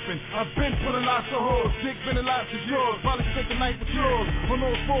been pimping, I've been pulling lots of hoes. Dick been a lot of yours, probably spent the night with yours. On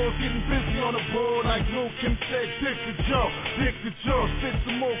those fours, getting busy on the board like Lil Kim said, Dick to Joe, Dick to Joe. Spit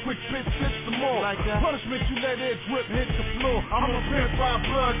some more, quick spit, spit some more. Like punishment, you let it drip, hit the floor. I'm a pimp by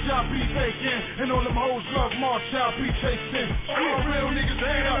blood, y'all be taking. And all them hoes love March, y'all be chasing. All real niggas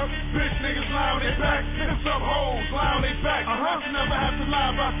ain't up. Bitch niggas lie on their back. Hit some hoes, lie on their back. You never have to lie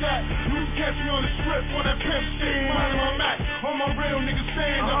about that. You can catch me on the strip on that pimp shit. Mind on my Mac. All my real niggas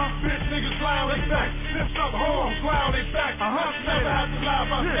stand up. Bitch niggas lie on their back. Hit some hoes, lie on their back. You never have to lie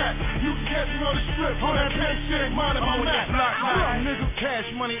about that. You can catch me on the strip on that pimp shit. Mind on my Mac. Nigga, cash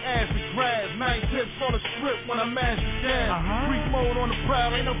money, ass to grab. 9 tips on the strip when I mash the gas. Freak mode on the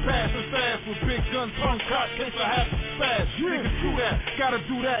prowl, ain't no passing fast. With big guns, punk cock, case I have to spaz. Niggas do that, gotta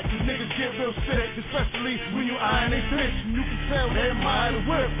do that, cause niggas get real sick. Especially when you eyeing they bitch. And you can tell they admire the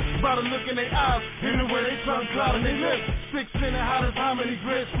whip. By the look in their eyes, and the way they tongue clouding their lips. 6 in the hottest, how many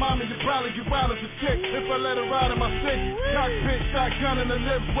grits? Mommy, you probably get wild as a chick. If I let her ride in my six. Cockpit, shotgun in the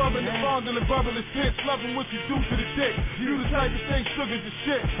lips, rubbing and bonding and bubbling the tits. Loving what you do to the dick. You the type to say sugar to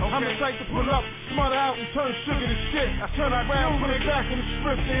shit. I'm the type to pull up, smut out and turn sugar to shit. I turn around, put it back in the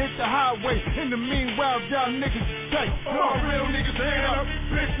strip and hit the highway. In the meanwhile, y'all niggas is tight. All real niggas ain't up.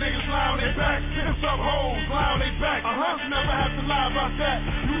 Bitch niggas lie on their back. Hit some hoes, lie on their back. You never have to lie about that.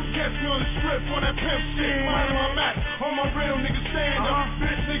 You can catch me on the strip on that pimp shit. Mind on my Mac. All my real niggas stand up.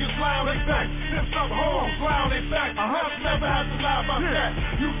 Bitch niggas lie on their back. Hit some hoes, lie on their back. You never have to lie about that.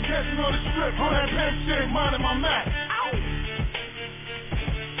 You can catch me on the strip on that pimp shit. Mind on my Mac.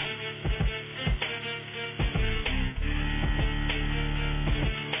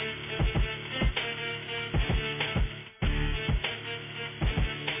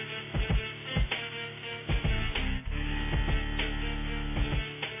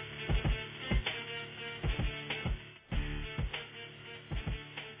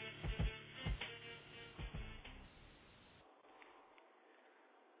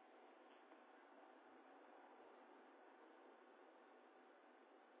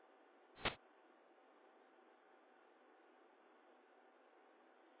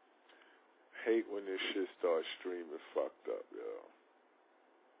 hate when this shit starts streaming fucked up, yo.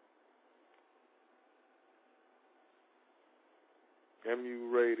 MU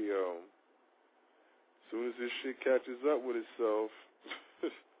Radio. As soon as this shit catches up with itself,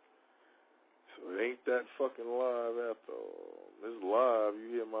 so it ain't that fucking live after all. It's live, you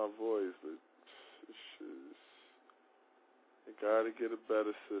hear my voice, but this shit is, you gotta get a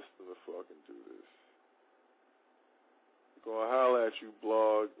better system to fucking do this. We're gonna holler at you,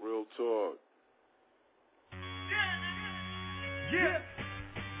 blog, real talk. Yeah.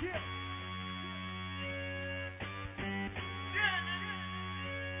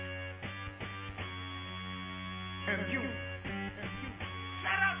 And you.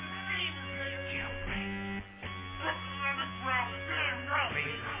 Shout out to Steve, man. Brooklyn Underground, damn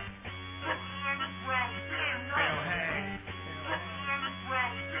right. Brooklyn Underground, damn right. Brooklyn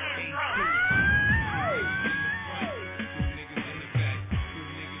Underground, damn right.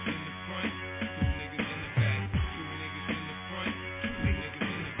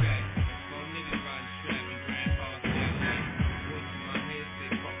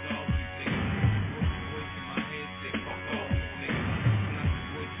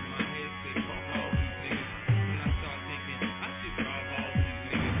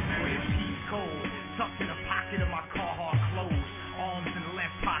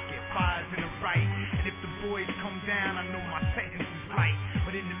 Down, I know my sentence is light,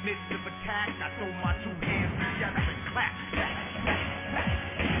 but in the midst of attack, I throw my two hands together and clap.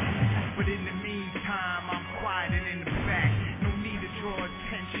 But in the meantime, I'm quiet and in the back. No need to draw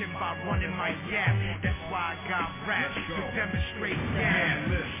attention by running my yap. That's why I got rap to demonstrate that.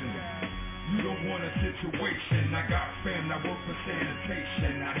 Man, listen, you don't want a situation. I got fam that work for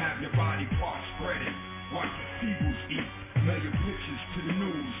sanitation. I have your body parts spreading. Watch the seagulls eat. Mail your pictures to the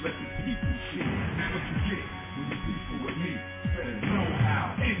news. Let the people see. That's what you get when you people with me. Better know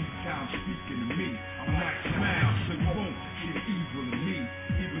how. Anytime speaking to me, I'm not smile, so you won't see the evil in me.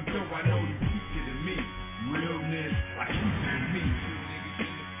 Even though I know you keep it in me. Realness, I keep it in me.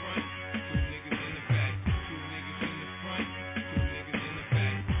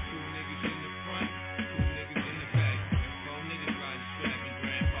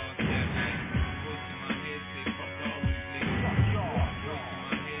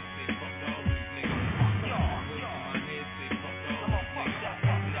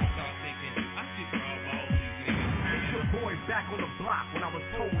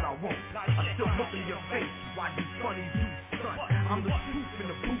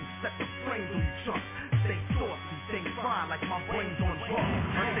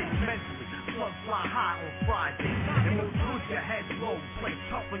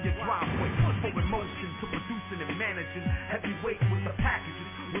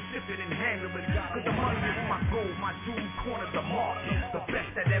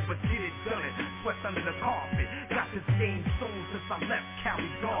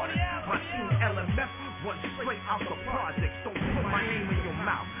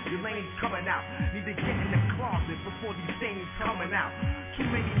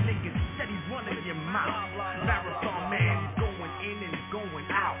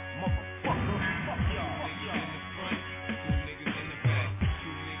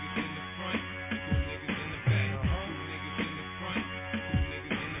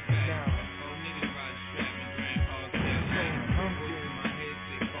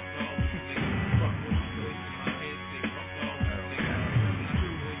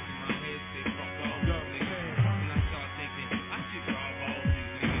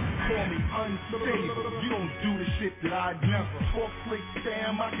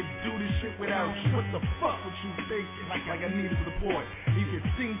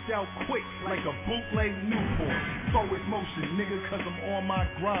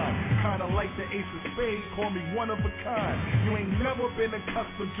 Call me one of a kind. You ain't never been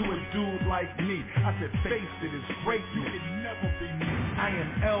accustomed to a dude like me. I said, face it, it's great. You can never be me. I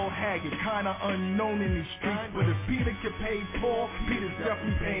am L. Haggard, kinda unknown in these streets. But if Peter can pay Paul, Peter's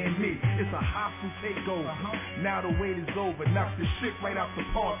definitely paying me. It's a hostile takeover. Now the wait is over. Knock the shit right out the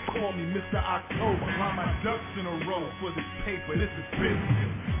park. Call me Mr. October. Line my ducks in a row for this paper. This is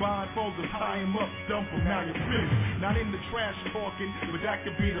business. Bond folders, tie him up, dump him. Now you're finished. Not in the trash talking, but that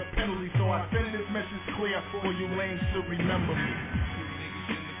could be the penalty. So I send this message clear for you lanes to remember me.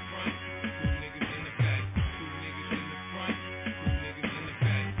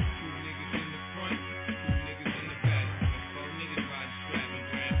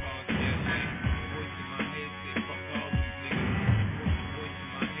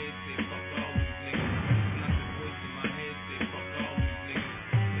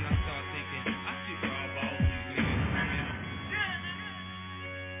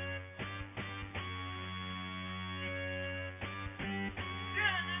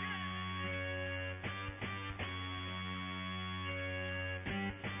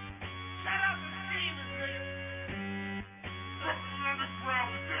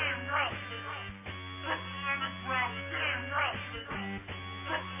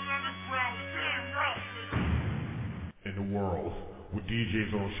 But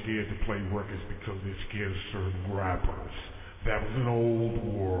DJs aren't scared to play records because they're scared of certain rappers. That was an old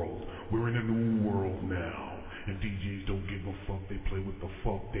world. We're in a new world now. And DJs don't give a fuck. They play what the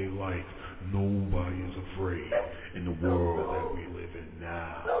fuck they like. Nobody is afraid in the world that we live in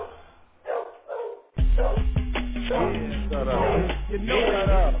now.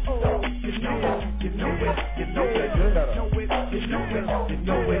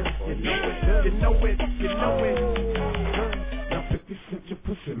 Now 50 Cent, your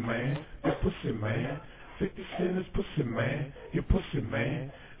pussy man, your pussy man. 50 Cent is pussy man, your pussy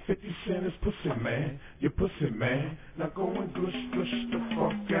man. 50 Cent is pussy man, your pussy man. Now go and gush the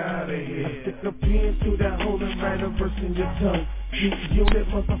fuck out of here. Stick a pin through that hole and write a verse in your tongue. You unit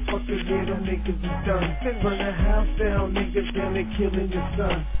motherfuckers, yeah, them niggas is done. Burn the house down, niggas, then they killing your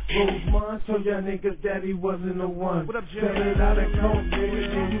son. Rosemont told y'all niggas that he wasn't the one. What up, Jay? Sell it out of coke, nigga,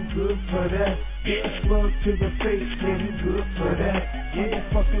 yeah, you good for that. Get a slug to your face, yeah, you good for that. Yeah, you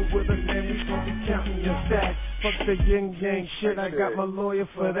fucking with us, man, we gon' be counting your stacks. Fuck the yin yang shit, I got my lawyer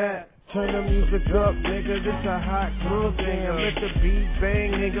for that. Turn the music up, nigga, this a hot club thing. And let the beat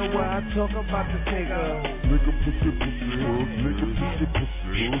bang, nigga, while I talk about the nigga. Nigga, pussy, nigga,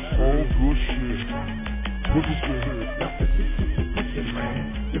 pussy, all good shit. Pussy, now 50 Cent, your pussy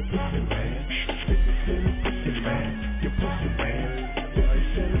man, your pussy man. 50 Cent is pussy man, your pussy man. 50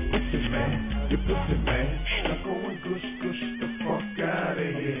 Cent is pussy man, your pussy man. Now go and gush the fuck out of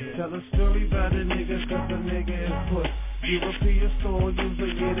here. Tell a story about a nigga, cause the nigga is puss. European store user,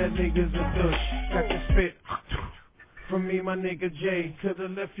 yeah, that nigga's a douche. Got the spit from me, my nigga Jay.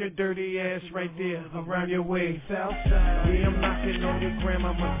 Could've left your dirty ass right there around your way. Southside, yeah, I'm knocking on your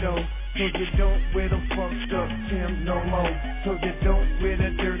grandmama door. So you don't wear the fucked up Tim no more. So you don't wear the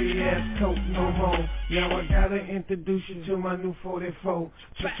dirty ass coat no more. Now I gotta introduce you to my new 44.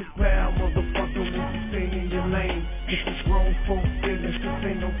 Shut your bow, motherfucker, when you stay in your lane. This is grown folk business, this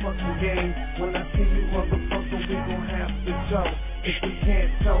ain't no fucking game. When I see you, motherfucker, we gon' have to talk. If we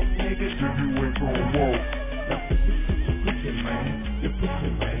can't talk, nigga, then you ain't gon' walk. Now 50 Cent, your pussy man, your pussy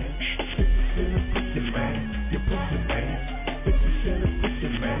man. 50 Cent is pussy man, your pussy man. 50 Cent is pussy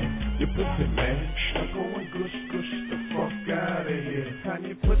man, your pussy man. Now go and gush the fuck out of here. Time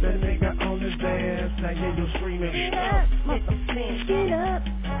you put that nigga on his ass, now yeah, you're screaming. Get up, motherfucker, get up.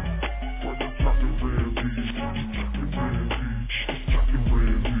 For the talking Randy.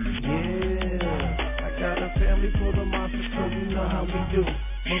 Yeah, I got a family full of monsters, so you know how we do.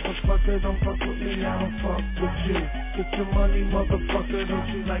 Motherfucker, don't fuck with me, I don't fuck with you. Get your money, motherfucker, don't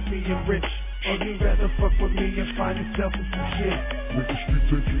you like being rich? Or you rather fuck with me and find yourself in some shit? Nigga, street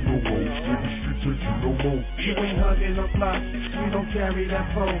take you no more, nigga, street take you no more. You ain't hugging no blocks, you don't carry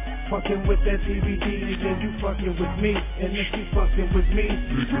that phone. Fucking with that DVD, nigga, you fucking with me. And if you fucking with me,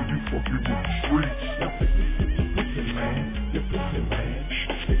 nigga, you fucking with the streets. Now 50 Cent, your pussy man, your pussy man.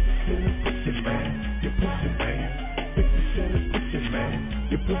 50 Cent is pussy man, your pussy man. 50 Cent is pussy man,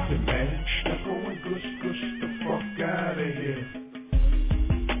 your pussy man. Now go and gush the fuck out of here.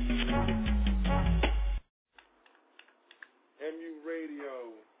 MU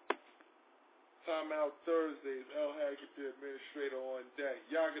Radio. Time Out Thursdays. L. Haggett, the administrator, on deck.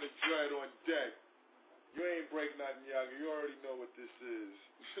 Yaga the Dread on deck. You ain't break nothing, Yaga. You already know what this is.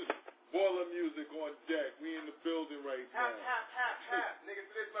 Baller music on deck. We in the building right now. Hap. Nigga,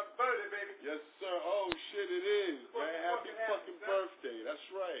 today's my birthday, baby. Yes, sir. Oh, shit, it is, man. Happy fucking birthday. That's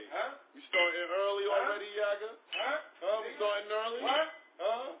right. Huh? We starting early already, Yaga? Huh? We starting early? What?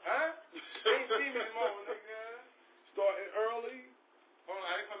 Huh? You ain't see me tomorrow, nigga. Starting early? Hold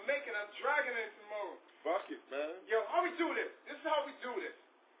on, if I make it, I'm dragging it tomorrow. Fuck it, man. Yo, how we do this? This is how we do this.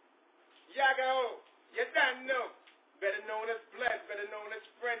 Yaga, you don't know. Better known as Bless, better known as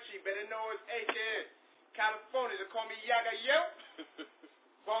Frenchie, better known as AKA California. They call me Yaga Yo.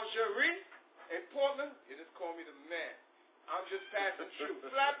 Bonjourie. In Portland, you just call me the man. I'm just passing through.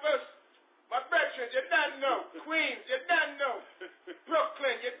 Flappers, my brethren, you don't know. Queens, you don't know.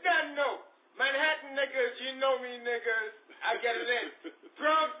 Brooklyn, you don't know. Manhattan niggas, you know me niggas. I get it in.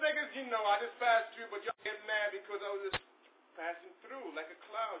 Bronx niggas, you know I just passed through, but y'all get mad because I was just passing through like a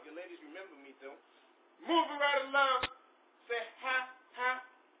cloud. You ladies remember me though. Moving right along. Say happy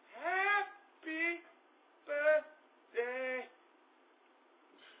birthday.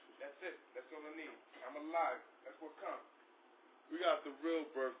 That's it. That's all I need. I'm alive. That's what comes. We got the real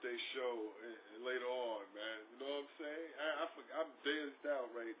birthday show later on, man. You know what I'm saying? I'm dazed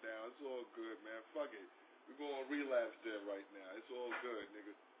out right now. It's all good, man. Fuck it. We're going to relapse there right now. It's all good,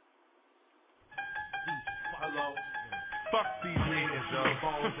 nigga. Hello. Fuck these niggas, yo.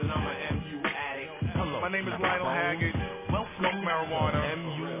 Phones and I'm an MU addict. Hello. My name is Lionel Haggard. Smoke marijuana.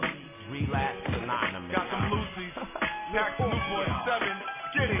 MU Relapse Anonymous. Got some Lucy's. Tax Newport 7.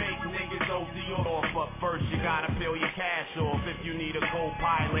 Get it. Make niggas OD off, but first you gotta pay your cash off. If you need a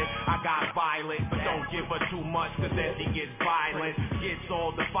co-pilot, I got Violet, but don't give her too much, cause then she gets violent, gets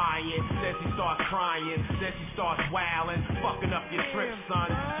all defiant, then she starts crying, then she starts wailing, fucking up your trip, son.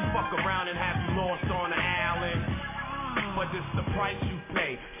 She fuck around and have you lost on the island. But it's the price you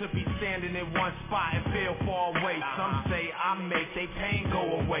pay to be standing in one spot and feel far away. Some say I make they pain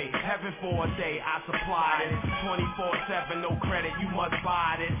go away. Heaven for a day, I supply it. 24/7, no credit, you must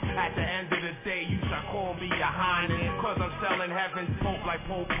buy it. At the end of the day, you shall call me your highness, cause I'm selling heaven's pope like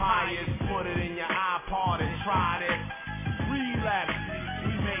Pope Pius. Put it in your iPod and try it. Relapse.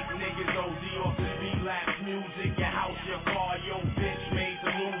 We make niggas OD off this relapse music. Your house, your car, your bitch made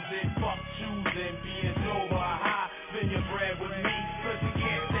to lose it. Fuck choosing, being sober or high. Spend your bread with me, cause you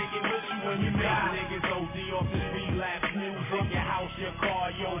can't take it with you when you make niggas OD off this relapse music. Your house, your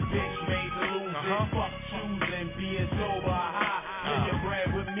car, your bitch made to lose it. Fuck choosing, being sober or high. Spend your bread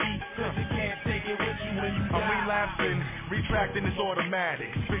with me, cause you can't take it with you when you die. I'm relapsing, retracting is automatic.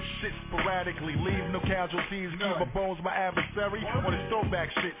 Spit shit sporadically, leave no casualties. Give my bones my adversary on his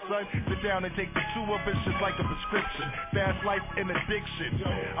throwback shit, son. Sit down and take the two of it just like a prescription. Fast life and addiction.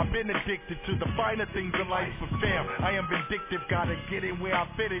 I've been addicted to the finer things in life, but fam, I am vindictive, gotta get it where I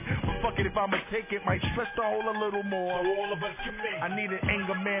fit it. But fuck it, if I'ma take it, might stretch the hole a little more. So all of us can make. I need an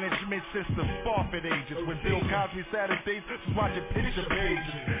anger management system, forfeit ages. When Bill Cosby Saturdays was watching picture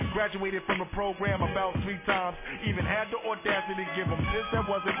pages. Graduated from the program about 3 times. Even had the audacity to give them this that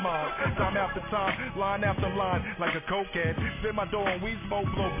wasn't mine. Time after time, line after line, like a cokehead. Spin my dough on weed smoke,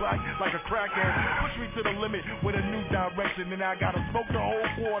 blow black like a crackhead. Push me to the limit with a new direction, and I gotta smoke the whole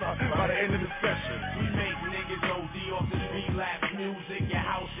quarter by the end of the session. We make niggas OD off this relapse music. Your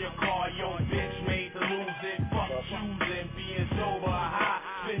house, your car, your bitch made to lose it. Fuck choosing, being sober or high.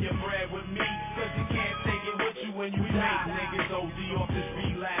 Spend your bread with me, cause you can't take it with you when you die. Niggas OD off this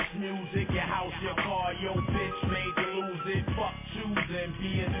relapse music. Your house, your car, your bitch made to lose it. Fuck choosing,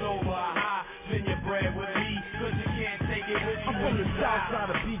 being sober or high. Spend your bread with me, cause you can't take it with you. I'm from the south side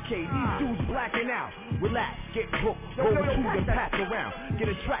of BK, these dudes blacking out. Relax, get booked, roll two and pass around. Get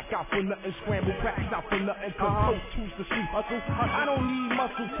a track out for nothing, scramble cracks out for nothing. Cause coach choose to sleep hustle. I don't need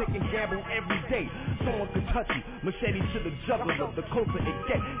muscle, taking gamble every day. Someone can touch you, machete to the jugular. The closer it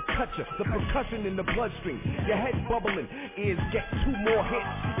gets, touch you. The percussion in the bloodstream, your head bubbling. Ears get 2 more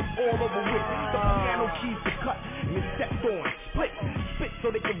hits, it's all over with. The piano keys to cut, and it's stepped on. Spit so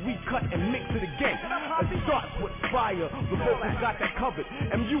they can recut and mix it again. It starts with fire, the vocals got that covered.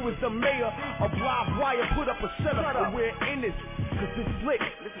 MU is the mayor of Live Wire, put up a setup and we're in this, cause it's lit.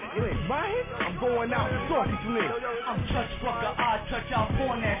 It's my hit, I'm going out talking to it. I'm touch fucker, I touch out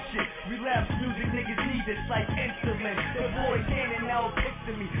on that shit. Relapse music, niggas need this like insulin. The boys handing out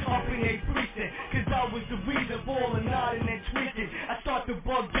picture me up in a precinct, cause I was the reason for all the nodding and tweaking. I start to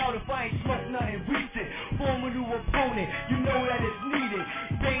bug out if I ain't smoke nothing recent. Form a new opponent, you know that it's needed.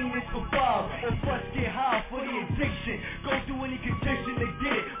 Bang this for Bob, or first get high for the addiction. Go through any condition to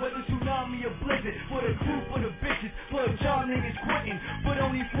get it, whether tsunami or blizzard. For the crew, for the bitches, for the job niggas quitting. But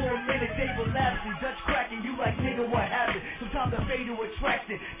only for a minute they relapsing, Dutch cracking. You like nigga what happened? Sometimes the fatal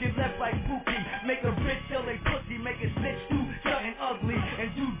attraction get left like Pookie. Make a bitch sell they pussy, make a snitch do something ugly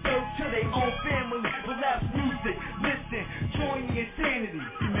and do dirt to their own family. Relapse music, listen, join the insanity.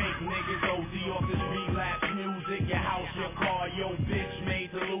 You make niggas OD off this relapse music. Your house, your car, your bitch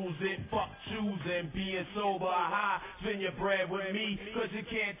made to lose it. Fuck choosing, being sober or high. Spend your bread with me, cause you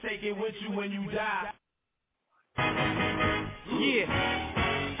can't take it with you when you die. Yeah,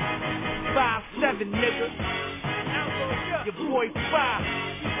 5'7", nigga. Your boy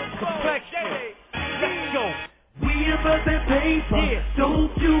 5, complexion. Let's go. We about that paper,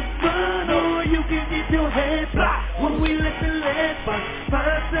 don't you run or you can get your head blocked. When we let the lead box,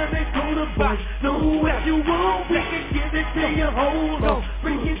 5'7" quarter box. Know what you want, we can give it to you, hold on.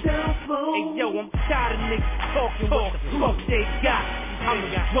 Bring it down slow. Hey yo, I'm tired of niggas talking what the fuck they got. How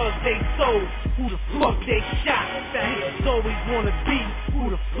many drugs they sold, who the fuck they shot. Niggas always wanna be who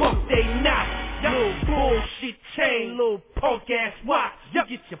the fuck they not. Little bullshit chain, little punk ass watch. You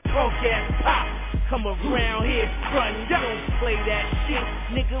get your punk ass pop. Come around here frontin', don't play that shit,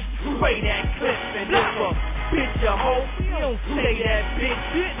 nigga, spray that clip. And if a bitch a hoe, you don't say that bitch.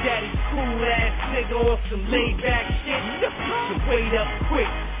 Daddy cool ass nigga or some laid back shit. You wait up quick,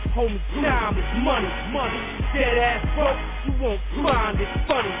 homie, time is money. Dead ass broke, you won't find it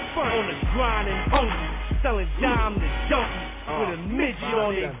funny. On the grind and hungry, selling dime to junkies. With a midget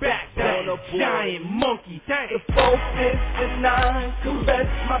on their back, that's a giant monkey. The 4, 5, and 9 caress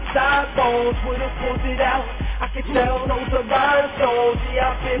my thigh bones. Would've pulled it out, I can tell those are rhinestones.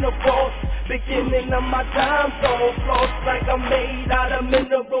 Yeah, I've been a boss, beginning of my time zone. Floss like I'm made out of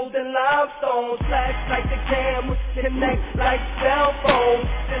minerals and limestone. Flash like the cameras, connect like cell phones.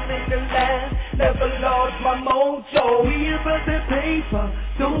 Still in the lab, never lost my mojo. We about that paper,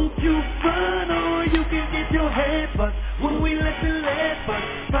 don't you run or you can get your head bust. When we let the lead bust,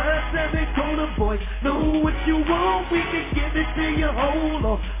 5-7 corner boys, know what you want, we can give it to you whole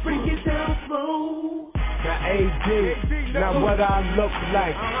or break it down slow. Now AD, now what I look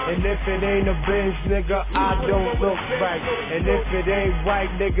like. And if it ain't a Benz, nigga, I don't look right. And if it ain't right,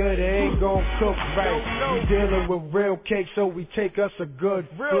 nigga, they ain't gon' cook right. We dealing with real cake, so we take us a good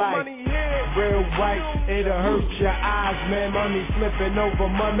flight. Real white, it'll hurt your eyes, man. Money flipping over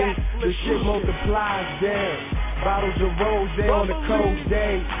money, the shit multiplies, damn. Bottles of rose on a cold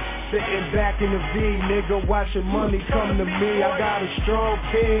day. Sitting back in the V, nigga, watching money come to me. I got a strong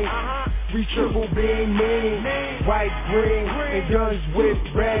king. We triple beam mean, white, green, and guns with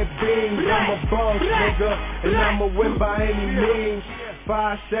red beams. I'm a boss, nigga, and I'ma win by any means.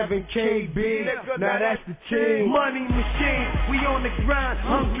 5-7 KB, now that's the team. Money machine, we on the grind,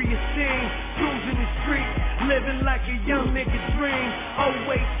 hungry as sin. Cruising the streets, living like a young nigga dream.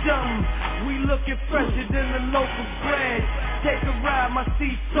 Always something, we looking fresher than the local bread. Take a ride, my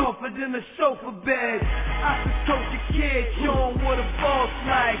seat's softer than a sofa bed. I could coach a kid, show him what a boss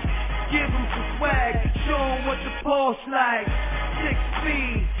like. Give him some swag, show him what the pulse like. 6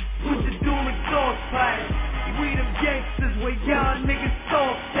 speed, with the dual exhaust pipe. We them gangsters where y'all niggas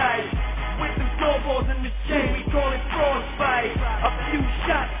soft tight. With them snowballs in the chain, we call it frostbite. A few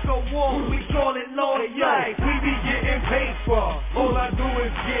shots go off, we call it lost life. We be getting paid for, all I do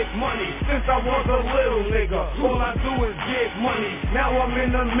is get money. Since I was a little nigga, all I do is get money. Now I'm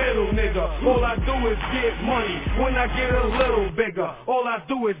in the middle, nigga, all I do is get money. When I get a little bigger, all I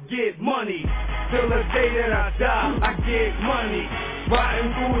do is get money. Till the day that I die, I get money.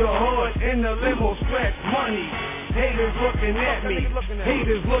 Riding through the hood in the limo, stretch money. Haters looking at me,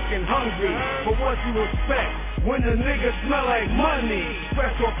 haters looking hungry. But what you expect when the niggas smell like money?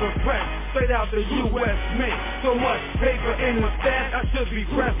 Fresh off the press, straight out the U.S. Mint. So much paper in the stash, I should be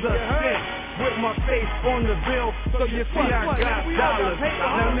president. With my face on the bill, so you see I got dollars.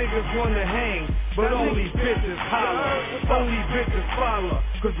 Now niggas wanna hang, but only bitches holler. Only bitches follow,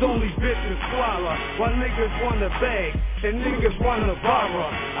 cause only bitches swallow. While niggas wanna beg, and niggas wanna borrow.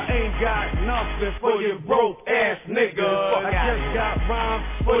 I ain't got nothing for your broke ass niggas. I just got rhymes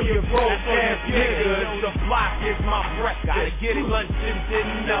for your broke ass niggas. The block is my breath, gotta get it lunch and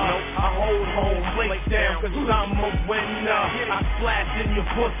dinner. I hold home, lay down, cause I'm a winner. I splash in your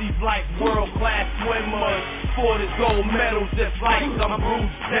pussies like world-class swimmers. For the gold medal just like I'm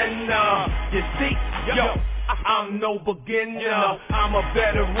Bruce Jenner. You see, yo, I'm no beginner. I'm a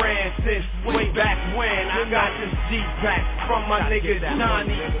veteran since way back when. I got this G-Pack from my nigga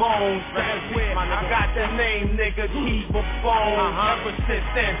Johnny Bones. I got the name nigga Keep a Phone. Ever since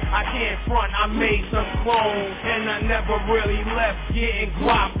then, I can't front, I made some clones. And I never really left getting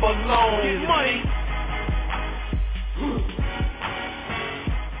guap alone. Get money.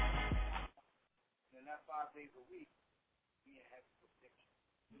 And that 5 days a week, we have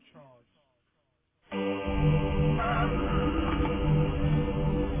charge.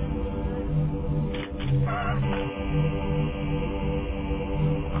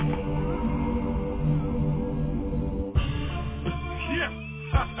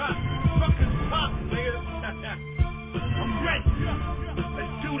 I'm ready.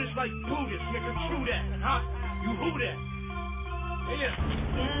 Let's do this like Buddhists, nigga. True that, huh? You who that? Yeah.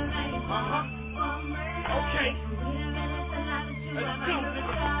 Okay. Let's go,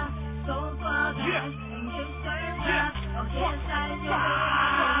 nigga. Yeah.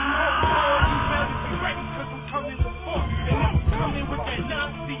 Ready, cause I'm coming to force. And I'm coming with that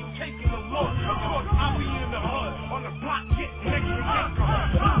nonsense, taking the law. Of course, I'll be in the hood, on the block, getting extra income.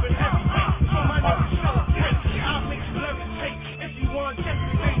 Moving everything, so my niggas celebrate. I'll make you levitate. If you want to check the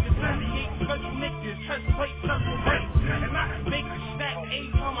stage, it's 98, cause you make your chest plate separate. And I can make a snack every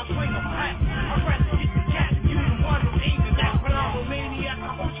time I swing a pack. I'd rather get the cat than you the one who's aiming at. But I'm a maniac, I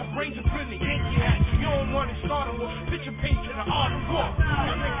put your brains up in the Yankee hat. You don't want to start a war, picture paint to the art of war.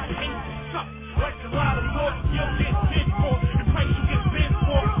 I make the paint suck, like a lot of laws. You'll get bid for, the price you get bid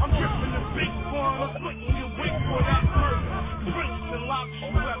for. I'm dripping the big form, I'm splitting your wig for that murder. The realest and locks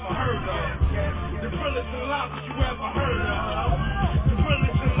you ever heard of. The realest and locks you ever heard of. The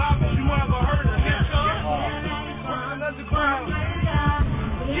realest and locks you ever heard of. Working underground.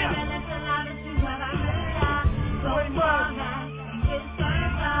 Yeah.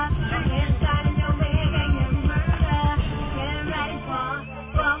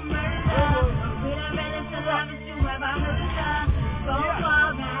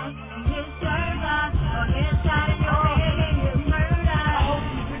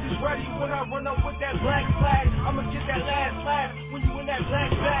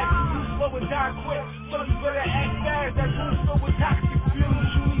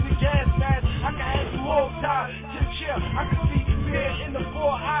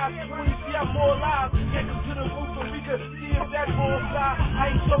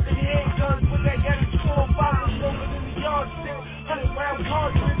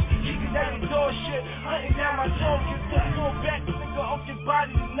 my soul gets so back, nigga, I'll get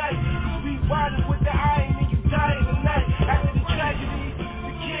body tonight. Cause we riding with the iron and you dying tonight. After the tragedy,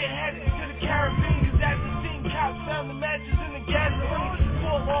 the kid headed to the Caribbean. Cause at the scene, cops found the matches in the gasoline.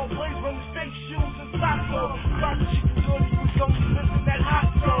 4 long ways from the fake shoes and socks on. Got the chicken good, we gon' be missing that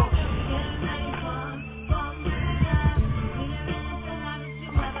hot song.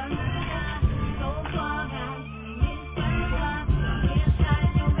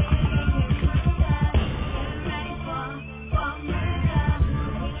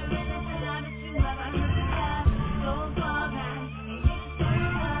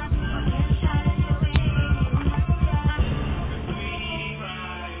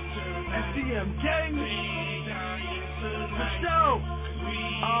 Gang, for show.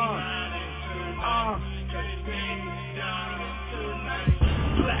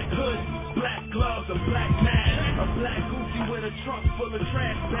 Black hood, black gloves, a black mask, a black Gucci with a trunk full of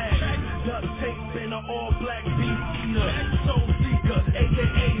trash bags, duct tape and an all-black beef eater, soul seeker,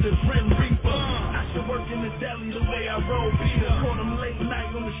 aka the Grim Reaper. I should work in the deli the way I roll beater. Caught him late night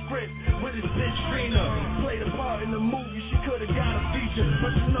on the strip with his bitch Trina. Played a part in the movie, she could've got a feature,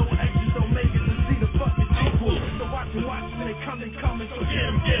 but you know extras don't make it to see the fucking sequel. So watch and they coming, so get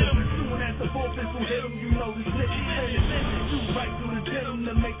him. Soon as the 4 pistol hit him, you know this nigga finished. Shoot right through the denim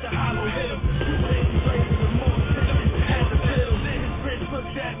to make the hollow hit him. Later with more tension, had to hit him. His bitch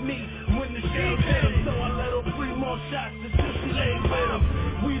looked at me when the shell hit him, so I let him 3 more shots until she laid with him.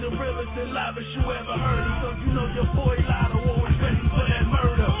 We the realest and livest you ever heard of, so you know your boy Lotto always ready for that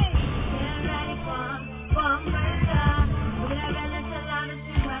murder.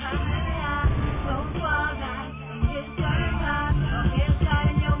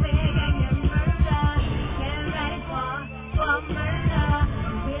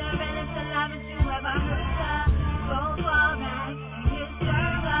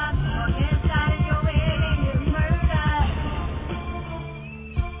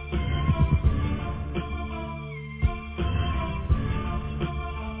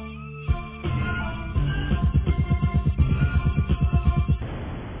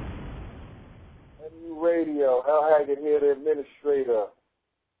 Radio, Hell Haggard here, the administrator.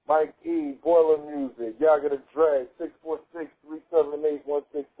 Mike E, Boiler Music, Yaga the Drag,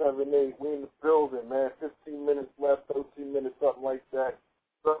 646-378-1678. We in the building, man. 15 minutes left, 13 minutes, something like that.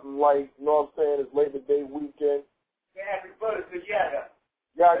 Something light, you know what I'm saying? It's Labor Day weekend. Yeah, happy birthday, Yaga.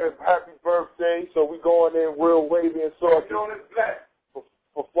 Yaga, happy birthday. So we going in real wavy and salty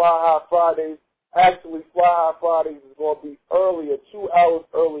for Fly High Fridays. Actually, Fly High Fridays is going to be earlier, 2 hours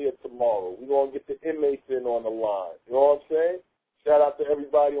earlier tomorrow. We're going to get the inmates in on the line. You know what I'm saying? Shout out to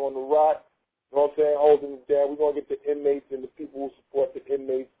everybody on the rock. You know what I'm saying? Holding it down. We're going to get the inmates and the people who support the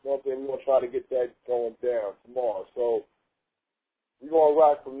inmates. You know what I'm saying? We're going to try to get that going down tomorrow. So we're going to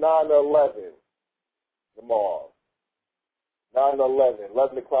rock from 9 to 11 tomorrow. 9 to 11.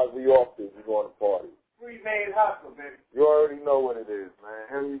 11 o'clock we off this. We're going to party. Free made hustle, baby. You already know what it is,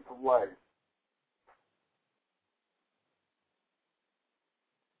 man. Henry for life.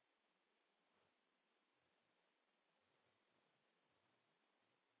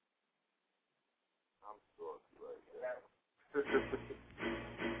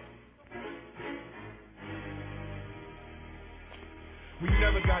 We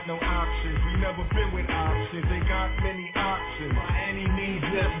never got no options, we never been with options. They got many options, by any means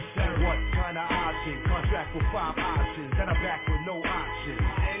necessary. What kind of option? Contract with 5 options, then I'm back with no options.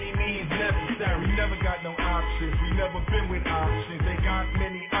 By any means necessary. We never got no options, we never been with options. They got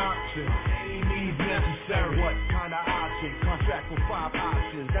many options, by any means necessary. What kind of option? Contract with 5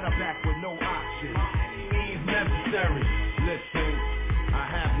 options, then I'm back with no options. By any means necessary. Listen, I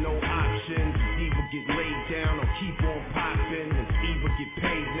have no options. Either get laid down or keep on popping. It's either get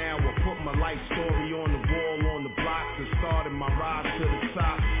paid now or put my life story on the wall, on the block, and starting my rise to the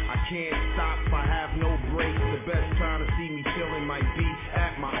top. I can't stop, I have no breaks. The best time to see me feeling might be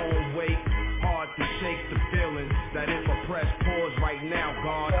at my own weight. Hard to shake the feeling that if I press pause right now,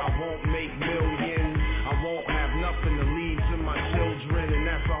 God, I won't make millions. I won't have nothing to leave to my children, and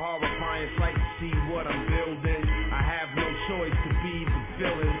that's a horrifying sight to see what I'm building. I have no choice to be the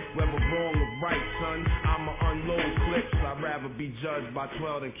villain, whether wrong or right, son. I'ma unload clips. I'd rather be judged by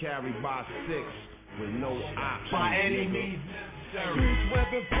 12 than carried by 6 with no options. By any means necessary. Streets,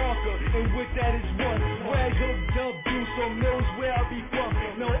 Webb and Parker, and with that is one. Rag hooked up, juice on mills where I be from.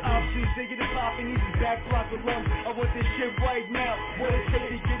 No options, they get it poppin', these is back block alums. I want this shit right now, what it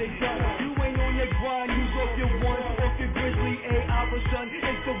take to get it done. You ain't on your grind, use off your one, off your grizzly, A.I. son.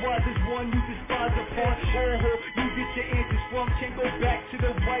 It's the wisest one, you despise upon. Oh, you get your answers from, can't go back to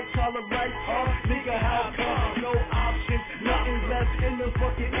the white collar life, nigga, how come? No options, nothing left in the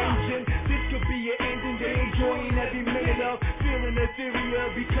fucking engine. This could be your ending, they ain't yourself, feeling inferior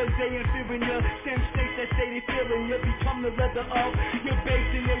because they inferior. Same states that say they feeling you become the leather of your base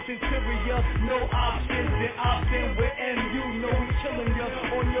and your interior. No options, then option with MU. No, we killing you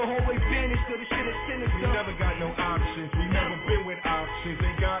on your hallway banished to the shit is sinister. We never got no options, we never been with options.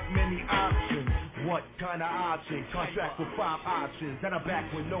 Ain't got many options. What kind of option? Contract with 5 options, then I'm back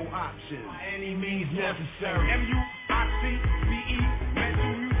with no options. Any means necessary. M-U-I-C-B-E,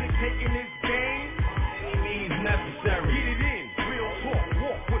 mental music taking this game. Any means necessary. Get it in, real talk,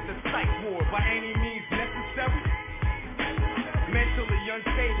 walk with the psych ward. By any means necessary. Mentally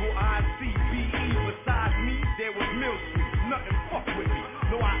unstable, I-C-B-E. Besides me, there was Mill Street. Nothing fuck with me.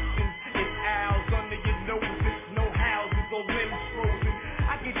 No options, it's owls under your noses. No houses or limbs frozen.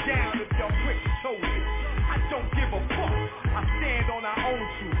 I get down if y'all quick chosen. I don't give a fuck. I stand on our own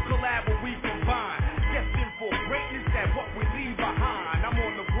truth. Collab or we combine. Destined for greatness, that's what we leave behind. I'm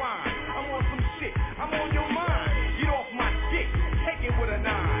on the grind. I'm on some shit. I'm on your mind. Get off my dick. Take it with a 9.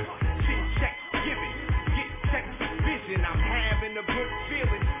 Shit check, give it. Get checked, vision. I'm having a good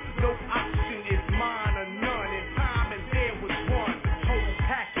feeling. No option is mine or none. And time and there was one. Total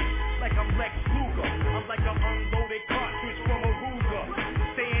package. Like I'm Lex Luger. I'm like an unloaded cartridge from a Ruger.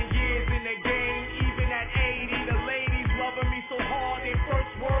 Staying years in the game. Even at 80, the ladies loving me so hard. Their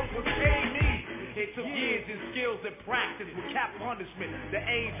first words was pay me. It took years and skills and practice with cap punishment. The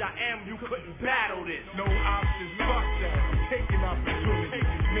age I am, you couldn't battle this. No options, fuck that. I'm taking opportunity.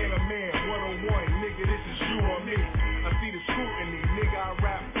 Man to man, one-on-one, nigga, this is you or me. I see the scrutiny, nigga, I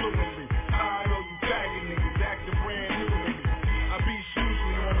rap fluently. I know you faggot niggas acting brand new to me. I be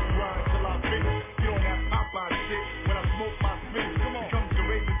usually on the grind till I finish. You don't have Popeye shit when I smoke my finish. It comes to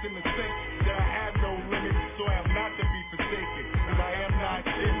raisins in the sink that I have no limit, so I have not to be forsaken. Cause I am not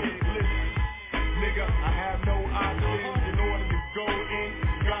timid. Listen, nigga, I have no options. In order to go in,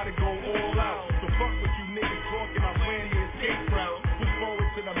 you gotta go all out. So fuck what you niggas talking, I plan the escape route. Push forward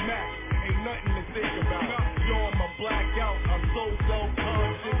to the max, ain't nothing to think about. Yo, I'm a blackout, I'm so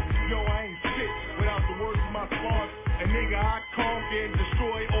self-conscious. Yo, I ain't shit without the words of my sponsor. And nigga, I conquer and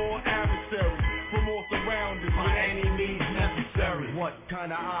destroy all adversaries from all surroundings by any means necessary. What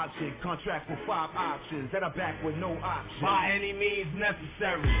kind of option? Contract with 5 options, then I'm back with no options. By any means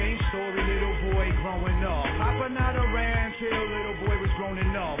necessary. Same story, little boy growing up. Papa not around till little boy was grown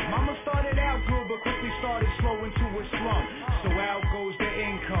enough. Mama started out good, but quickly started slow into a slump. So out goes the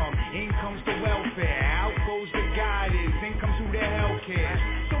income, in comes the welfare, out goes the guidance, in comes through the healthcare.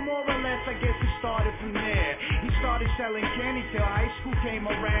 So more or less, I guess it started from there. He started selling candy till high school came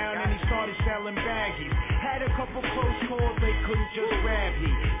around, and he started selling baggies. Had a couple close calls, they couldn't just grab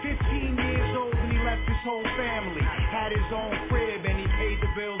me. 15 years old and he left his whole family. Had his own crib and he paid the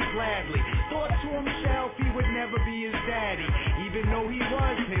bills gladly. Thought to himself he would never be his daddy, even though he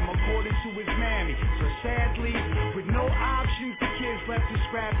was him according to his mammy. So sadly, with no options, the kid's left to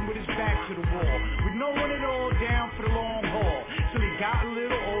scrapping with his back to the wall, with no one at all down for the long haul. So he got a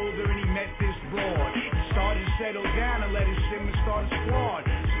little older and he met this broad. He started to settle down and let his siblings start a squad.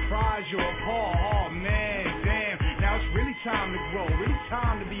 Surprise, you're appalled. Oh man, damn. Now it's really time to grow, really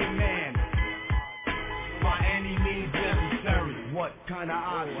time to be a man. By any means necessary. What kind of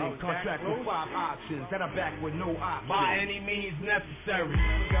option? Contract with 5 options, then I'm back with no options. By any means necessary.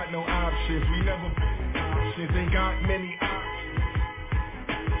 We got no options, we never options, ain't got many options.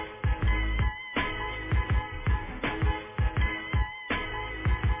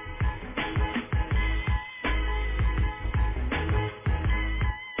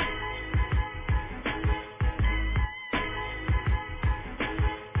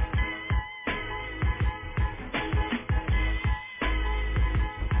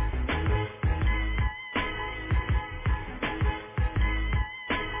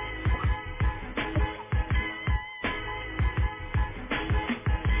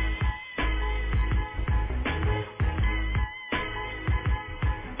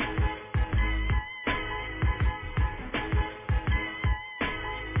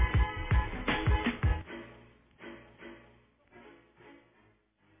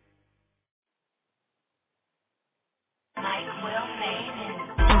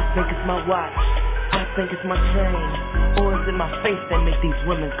 I think it's my watch, I think it's my chain, or is it my face that make these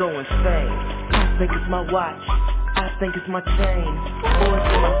women go insane? I think it's my watch, I think it's my chain, or is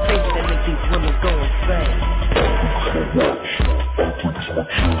it my face that make these women go insane?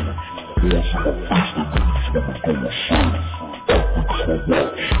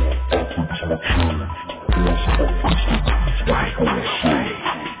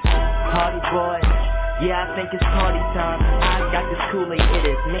 Party boy, yeah, I think it's party time. I got this Kool-Aid, it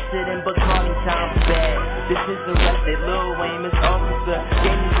is mix it in Bacardi time. Bad, this is arrested, Lil Wayne is officer.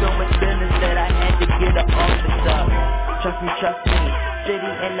 Gave me so much business that I had to get an officer. Trust me. City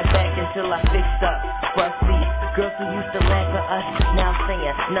in the back until I fixed up. Front seat. Girls who used to laugh at us now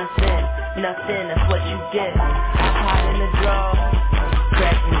saying nothing. That's what you get. I hide in the draw.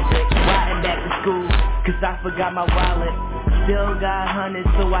 Crack music. Riding back to school. Cause I forgot my wallet. Still got hundreds,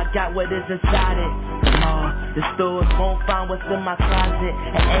 so I got what is inside it. The stores won't find what's in my closet.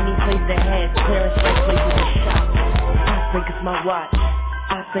 And any place that has clearance, right places to shop. I think it's my watch.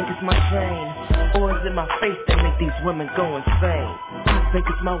 I think it's my chain. Or is it my face that make these women go insane? I think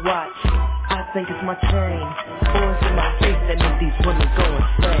it's my watch. I think it's my chain. Or is it my face that make these women go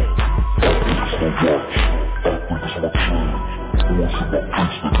insane? I think it's my watch. I think it's my chain. Or is it my face that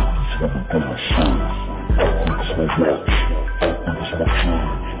make these women go insane? I think it's my watch. I think it's my chain. Or is it my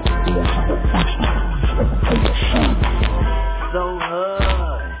face that make these women go insane? So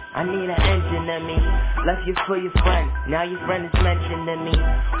hood, I need an engine in me. Left you for your friend, now your friend is mentioning me.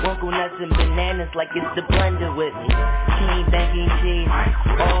 Won't go nuts and bananas like it's the blender with me. Clean banking cheese,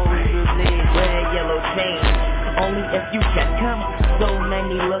 always relieved, red, yellow chain. Only if you check them, so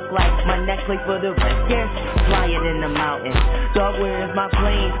many look like my necklace for the rest. Yes, fly it in the mountains. Dog, where is my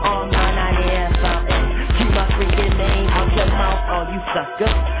plane? All mine, I am fountain. Keep my freaking name out your mouth, all you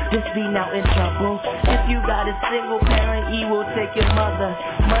suckers. This be now in trouble. If you got a single parent, he will take your mother.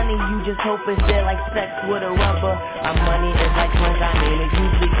 Money, you just hope it's there like sex with a rubber. Our money is like twins, I mean it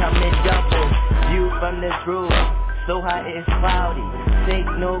usually come in double. View from this roof, so high it's cloudy. Take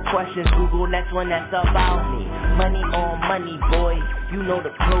no questions, Google next one that's about me. Money on money, boy, you know the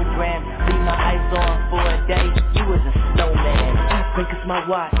program. Leave my ice on for a day, you was a snowman. I think it's my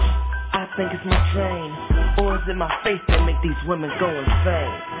watch, I think it's my chain. Or is it my face that make these women go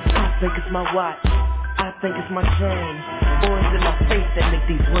insane? I think it's my watch, I think it's my chain. Or is it my face that make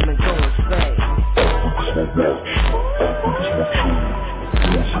these women go insane? I think it's my watch, I think it's my chain. Or is it my face that make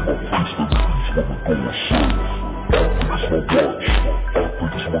these women go insane? I think it's my watch, I think it's my chain. Or is it my face that make these women go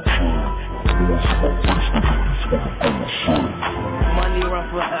insane? Money run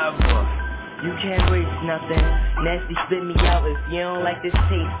forever. You can't waste nothing. Nasty spit me out if you don't like this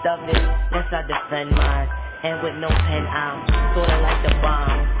taste of it. Yes, I defend mine. And with no pen, I'm sorta like the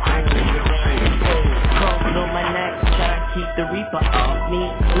bomb. Cross on my neck, try to keep the reaper off me.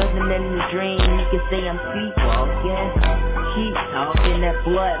 Living in the dream, you can say I'm sleepwalking. Keep talking, that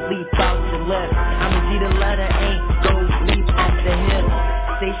blood leap out your lips. I'm a G the letter, ain't go leap off the hip.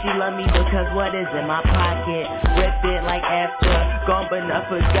 Say she love me because what is in my pocket? Rip it like after, gone but not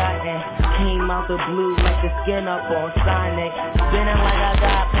forgotten. Came out the blue like the skin up on Sonic. Spinning like I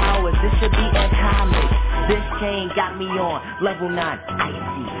got powers, this should be in comics. This chain got me on level 9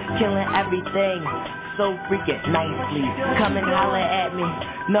 icy, killing everything so freaking nicely. Come and holler at me,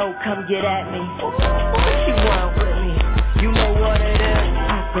 no, come get at me. What you want with me? You know what it is.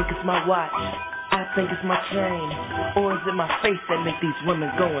 I think it's my watch, I think it's my chain. Or is it my face that make these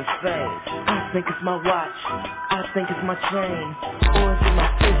women go insane? I think it's my watch, I think it's my chain. Or is it my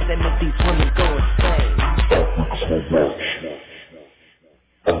face that make these women go insane? I think it's my watch,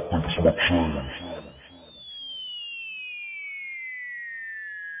 I think it's my chain.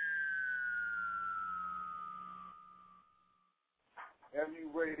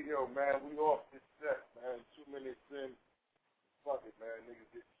 MU Radio, man, we off this set, man. 2 minutes in. Fuck it, man. Niggas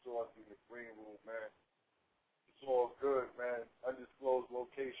getting saucy in the green room, man. It's all good, man. Undisclosed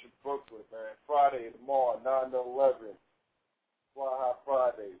location, Brooklyn, man. Friday tomorrow, 9 to 11. Fly High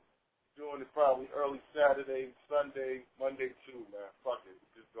Friday. Doing it probably early Saturday, Sunday, Monday too, man. Fuck it.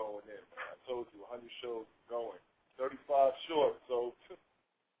 Just going in, man. I told you, 100 shows going. 35 short, so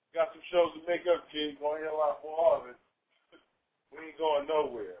got some shows to make up, kid. Gonna hear a lot more of it. We ain't going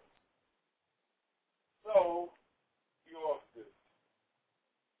nowhere.